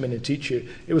practitioners come in and teach you.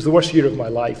 It was the worst year of my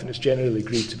life, and it's generally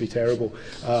agreed to be terrible.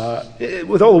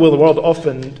 With all the will in the world,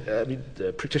 often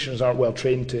practitioners aren't well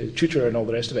trained to tutor and all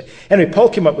the rest of it. Anyway, Paul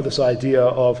came up with this idea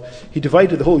of, he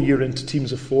divided the whole year into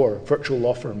teams of 4, virtual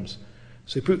law firms.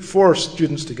 So you put 4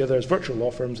 students together as virtual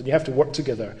law firms, and you have to work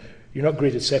together. You're not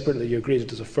graded separately, you're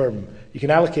graded as a firm. You can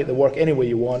allocate the work any way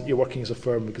you want, you're working as a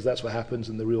firm, because that's what happens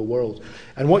in the real world.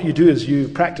 And what you do is you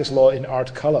practice law in Ard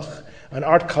Culhach. And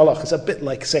Ard Culhach is a bit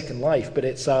like Second Life, but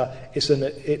it's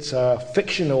a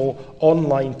fictional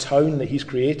online town that he's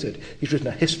created. He's written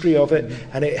a history of it,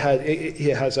 and it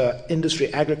has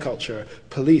industry, agriculture,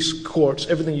 police, courts,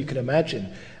 everything you can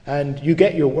imagine. And you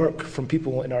get your work from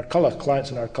people in Ard Culhach,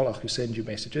 clients in Ard Culhach who send you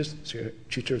messages, so your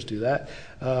tutors do that.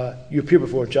 You appear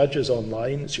before judges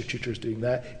online, so your tutors doing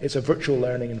that. It's a virtual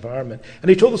learning environment. And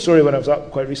he told the story when I was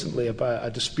up quite recently about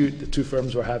a dispute that 2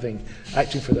 firms were having,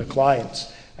 acting for their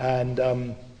clients. And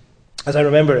as I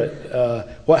remember it,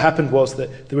 what happened was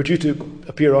that they were due to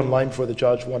appear online before the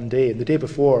judge one day, and the day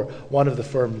before, one of the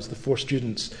firms, the 4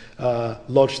 students,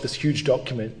 lodged this huge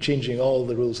document changing all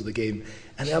the rules of the game.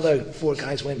 And the other 4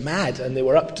 guys went mad, and they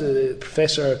were up to the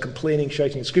professor complaining,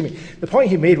 shouting and screaming. The point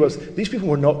he made was these people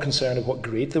were not concerned of what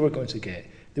grade they were going to get.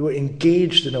 They were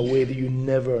engaged in a way that you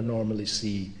never normally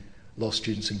see law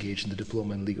students engaged in the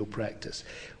Diploma in Legal Practice.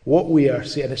 What we are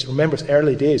seeing, and remember it's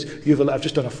early days, I've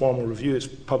just done a formal review, it's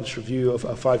published review of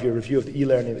a 5-year review of the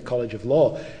e-learning at the College of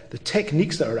Law. The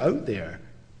techniques that are out there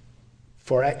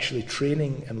for actually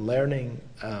training and learning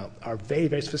are very,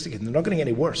 very sophisticated. They're not getting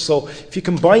any worse. So if you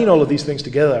combine all of these things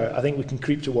together, I think we can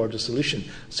creep towards a solution.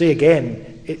 Say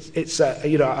again,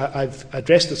 I've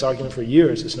addressed this argument for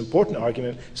years. It's an important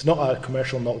argument. It's not a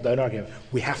commercial knockdown argument.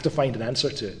 We have to find an answer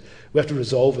to it. We have to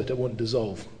resolve it. It won't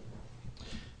dissolve.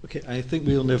 Okay, I think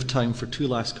we only have time for 2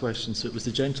 last questions. So it was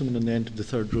the gentleman on the end of the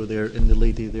 3rd row there, and the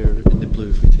lady there in the blue,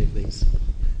 if we take these.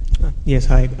 Yes,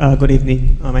 hi. Good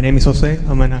evening. My name is Jose.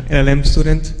 I'm an LLM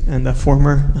student and a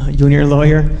former junior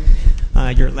lawyer.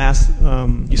 Your last...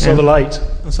 you saw the light.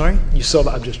 I'm sorry? You saw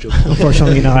that. I'm just joking.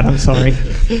 Unfortunately not. I'm sorry.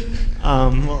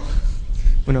 Well,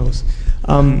 who knows?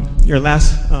 Your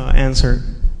last answer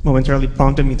momentarily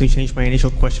prompted me to change my initial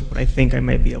question, but I think I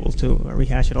might be able to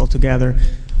rehash it all together.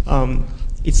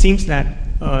 It seems that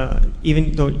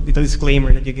even though the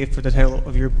disclaimer that you give for the title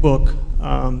of your book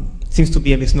seems to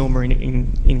be a misnomer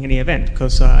in any event,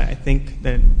 because I think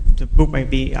that the book might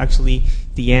be actually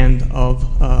the end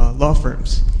of law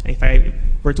firms. And if I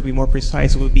were to be more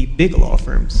precise, it would be big law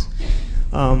firms.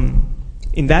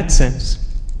 In that sense,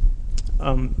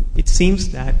 it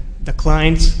seems that the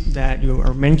clients that you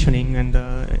are mentioning, and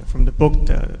from the book,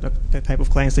 the type of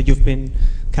clients that you've been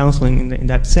counseling in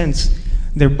that sense,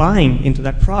 they're buying into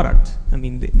that product. I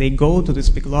mean, they go to these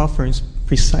big law firms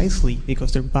precisely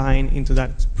because they're buying into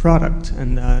that product,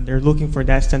 and they're looking for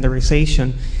that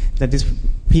standardization that these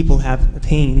people have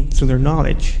attained through their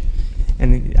knowledge.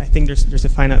 And I think there's a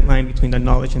finite line between the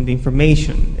knowledge and the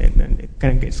information, and it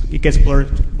kind of gets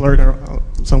blurred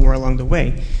somewhere along the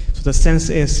way. So the sense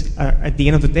is, at the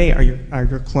end of the day, are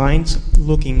your clients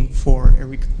looking for a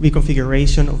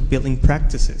reconfiguration of billing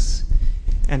practices?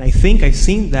 And I think I've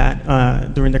seen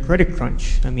that during the credit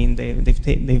crunch. I mean,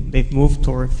 they've moved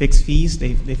toward fixed fees.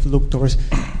 They've looked towards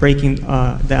breaking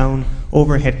down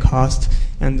overhead costs,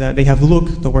 and they have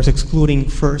looked towards excluding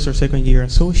 1st or 2nd year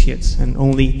associates and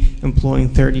only employing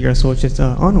 3rd year associates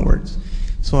onwards.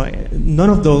 So none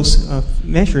of those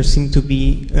measures seem to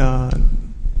be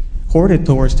hoarded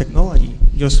towards technology,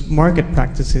 just market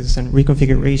practices and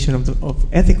reconfiguration of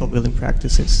ethical billing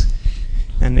practices.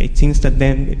 And it seems that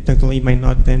then technology might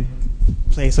not then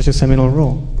play such a seminal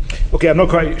role. Okay, I'm not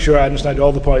quite sure I understand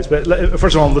all the points, but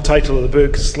first of all, the title of the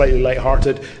book is slightly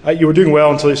light-hearted. You were doing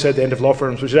well until you said the end of law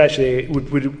firms, which actually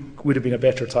would have been a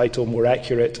better title, more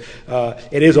accurate.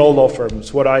 It is all law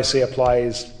firms. What I say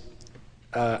applies.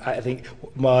 I think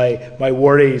my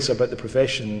worries about the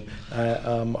profession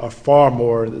are far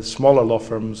more the smaller law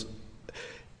firms.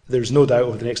 There's no doubt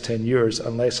over the next 10 years,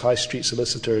 unless high street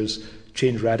solicitors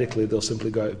change radically, they'll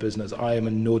simply go out of business. I am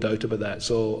in no doubt about that.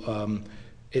 So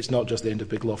it's not just the end of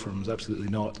big law firms, absolutely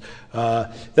not. The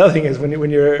other thing is when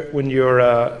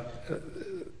you're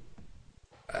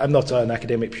I'm not an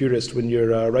academic purist. When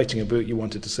you're writing a book, you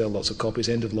want it to sell lots of copies.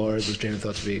 End of Lawyers was generally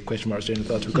thought to be, generally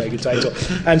thought to be quite a good title,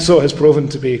 and so has proven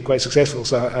to be quite successful.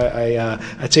 So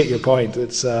I take your point.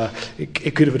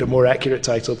 It could have been a more accurate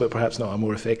title, but perhaps not a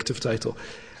more effective title.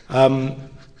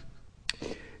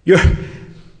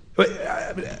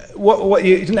 What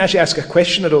you didn't actually ask a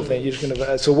question, I don't think. You're just kind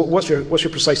of, so what's your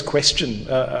precise question,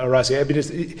 Arazi? I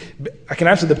mean, I can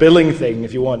answer the billing thing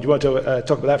if you want. You want to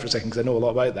talk about that for a second, because I know a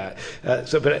lot about that.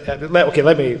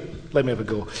 Let me have a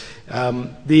go.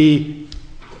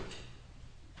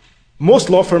 Most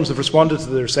law firms have responded to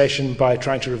the recession by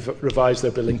trying to revise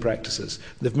their billing practices.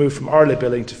 They've moved from hourly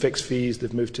billing to fixed fees.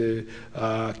 They've moved to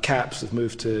caps. They've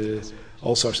moved to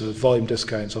all sorts of volume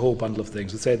discounts, a whole bundle of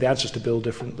things. They say the answer is to bill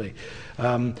differently.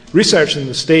 Research in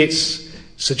the States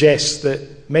suggests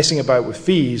that messing about with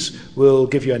fees will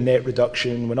give you a net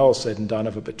reduction, when all is said and done,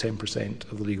 of about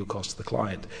 10% of the legal cost of the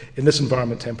client. In this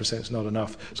environment, 10% is not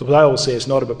enough. So what I always say, it's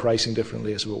not about pricing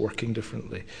differently, it's about working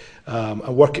differently.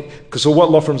 So what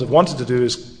law firms have wanted to do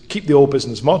is keep the old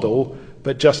business model,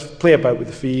 but just play about with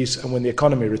the fees, and when the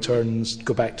economy returns,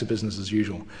 go back to business as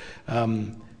usual.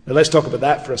 Now let's talk about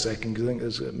that for a second, because I think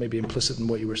there's maybe implicit in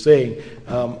what you were saying.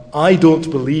 I don't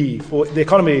believe, the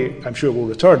economy I'm sure will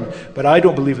return, but I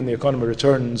don't believe when the economy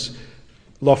returns,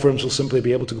 law firms will simply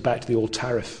be able to go back to the old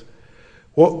tariff.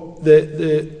 What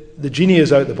the genie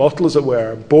is out the bottle, as it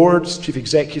were. Boards, chief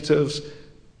executives,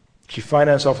 chief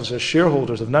finance officers,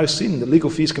 shareholders have now seen that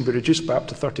legal fees can be reduced by up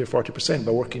to 30 or 40%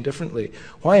 by working differently.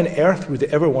 Why on earth would they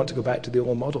ever want to go back to the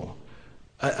old model?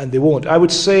 And they won't. I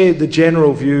would say the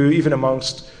general view, even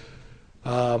amongst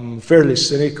fairly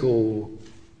cynical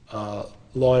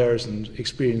lawyers and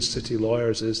experienced city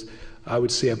lawyers, is I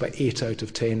would say about 8 out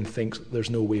of 10 think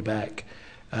there's no way back.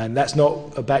 And that's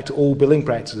not back to old billing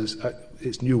practices,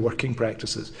 it's new working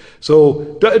practices.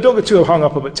 So don't get too hung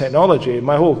up about technology.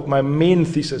 My main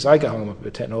thesis, I get hung up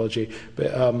about technology,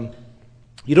 but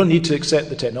you don't need to accept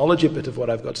the technology bit of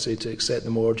what I've got to say to accept the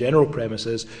more general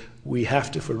premises. We have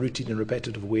to, for routine and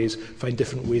repetitive ways, find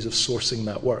different ways of sourcing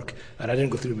that work. And I didn't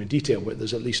go through them in detail, but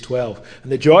there's at least 12.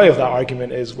 And the joy of that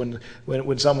argument is when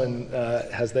someone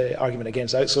has the argument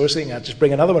against outsourcing, I just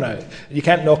bring another one out. You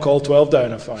can't knock all 12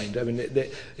 down, I find. I mean,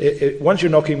 once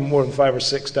you're knocking more than 5 or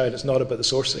 6 down, it's not about the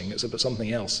sourcing, it's about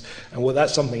something else. And what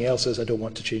that something else is, I don't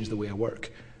want to change the way I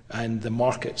work. And the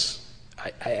markets,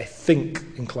 I think,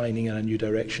 inclining in a new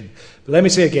direction. But let me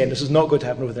say again, this is not going to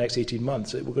happen over the next 18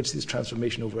 months. We're going to see this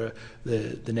transformation over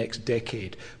the next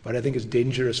decade. But I think it's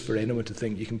dangerous for anyone to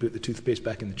think you can put the toothpaste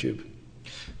back in the tube.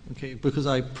 Okay, because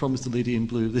I promised the lady in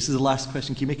blue, this is the last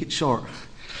question. Can you make it short?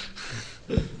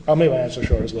 I'll make my answer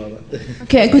short as well.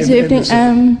 Okay, good evening.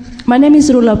 My name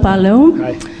is Rula Paleo.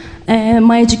 Hi.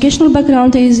 My educational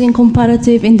background is in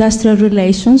comparative industrial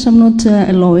relations. I'm not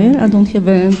a lawyer. I don't have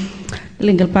a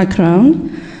legal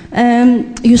background.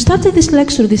 You started this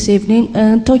lecture this evening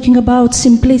talking about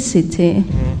simplicity.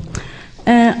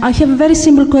 I have a very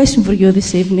simple question for you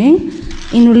this evening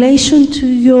in relation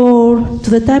to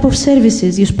the type of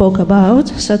services you spoke about,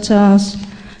 such as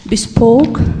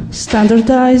bespoke,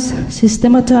 standardized,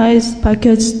 systematized,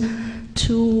 packaged,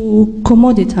 to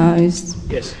commoditized.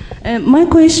 Yes.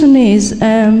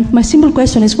 My simple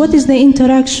question is, what is the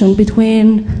interaction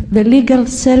between the Legal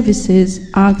Services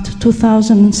Act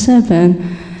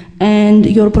 2007 and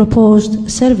your proposed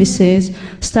services,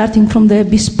 starting from the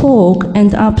bespoke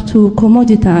and up to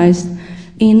commoditized?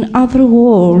 In other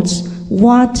words,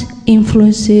 what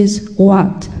influences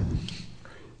what?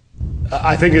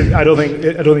 I don't think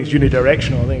it's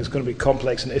unidirectional. I think it's going to be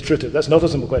complex and iterative. That's not a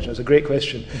simple question. It's a great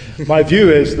question. My view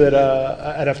is that,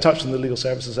 and I've touched on the Legal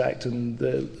Services Act and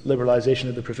the liberalisation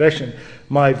of the profession.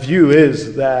 My view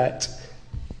is that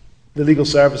the Legal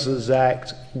Services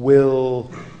Act will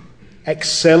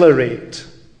accelerate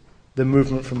the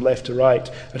movement from left to right.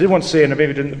 I did want to say, and I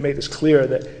maybe didn't make this clear,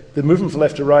 that the movement from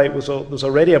left to right was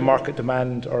already a market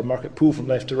demand or a market pull from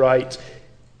left to right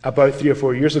about 3 or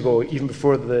 4 years ago, even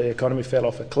before the economy fell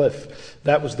off a cliff.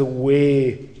 That was the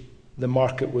way the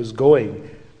market was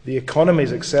going. The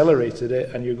economy's accelerated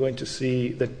it, and you're going to see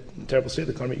the terrible state of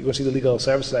the economy. You're going to see the Legal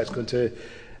Services Act is going to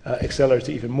accelerate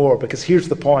it even more. Because here's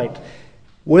the point.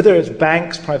 Whether it's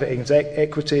banks, private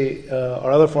equity,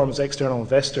 or other forms of external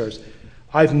investors,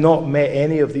 I've not met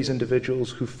any of these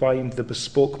individuals who find the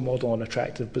bespoke model an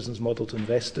attractive business model to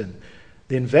invest in.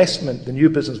 The investment, the new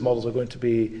business models are going to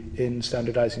be in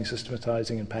standardizing,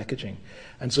 systematizing, and packaging.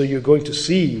 And so you're going to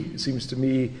see, it seems to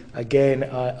me, again,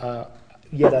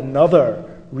 yet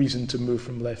another reason to move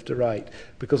from left to right,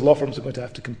 because law firms are going to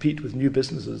have to compete with new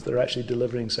businesses that are actually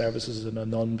delivering services in a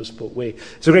non-bespoke way.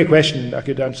 It's a great question. I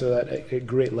could answer that at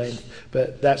great length,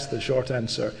 but that's the short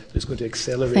answer. It's going to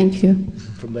accelerate Thank you.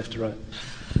 from left to right.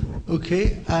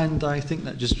 Okay, and I think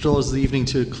that just draws the evening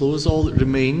to a close. All that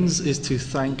remains is to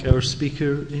thank our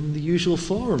speaker in the usual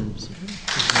forms.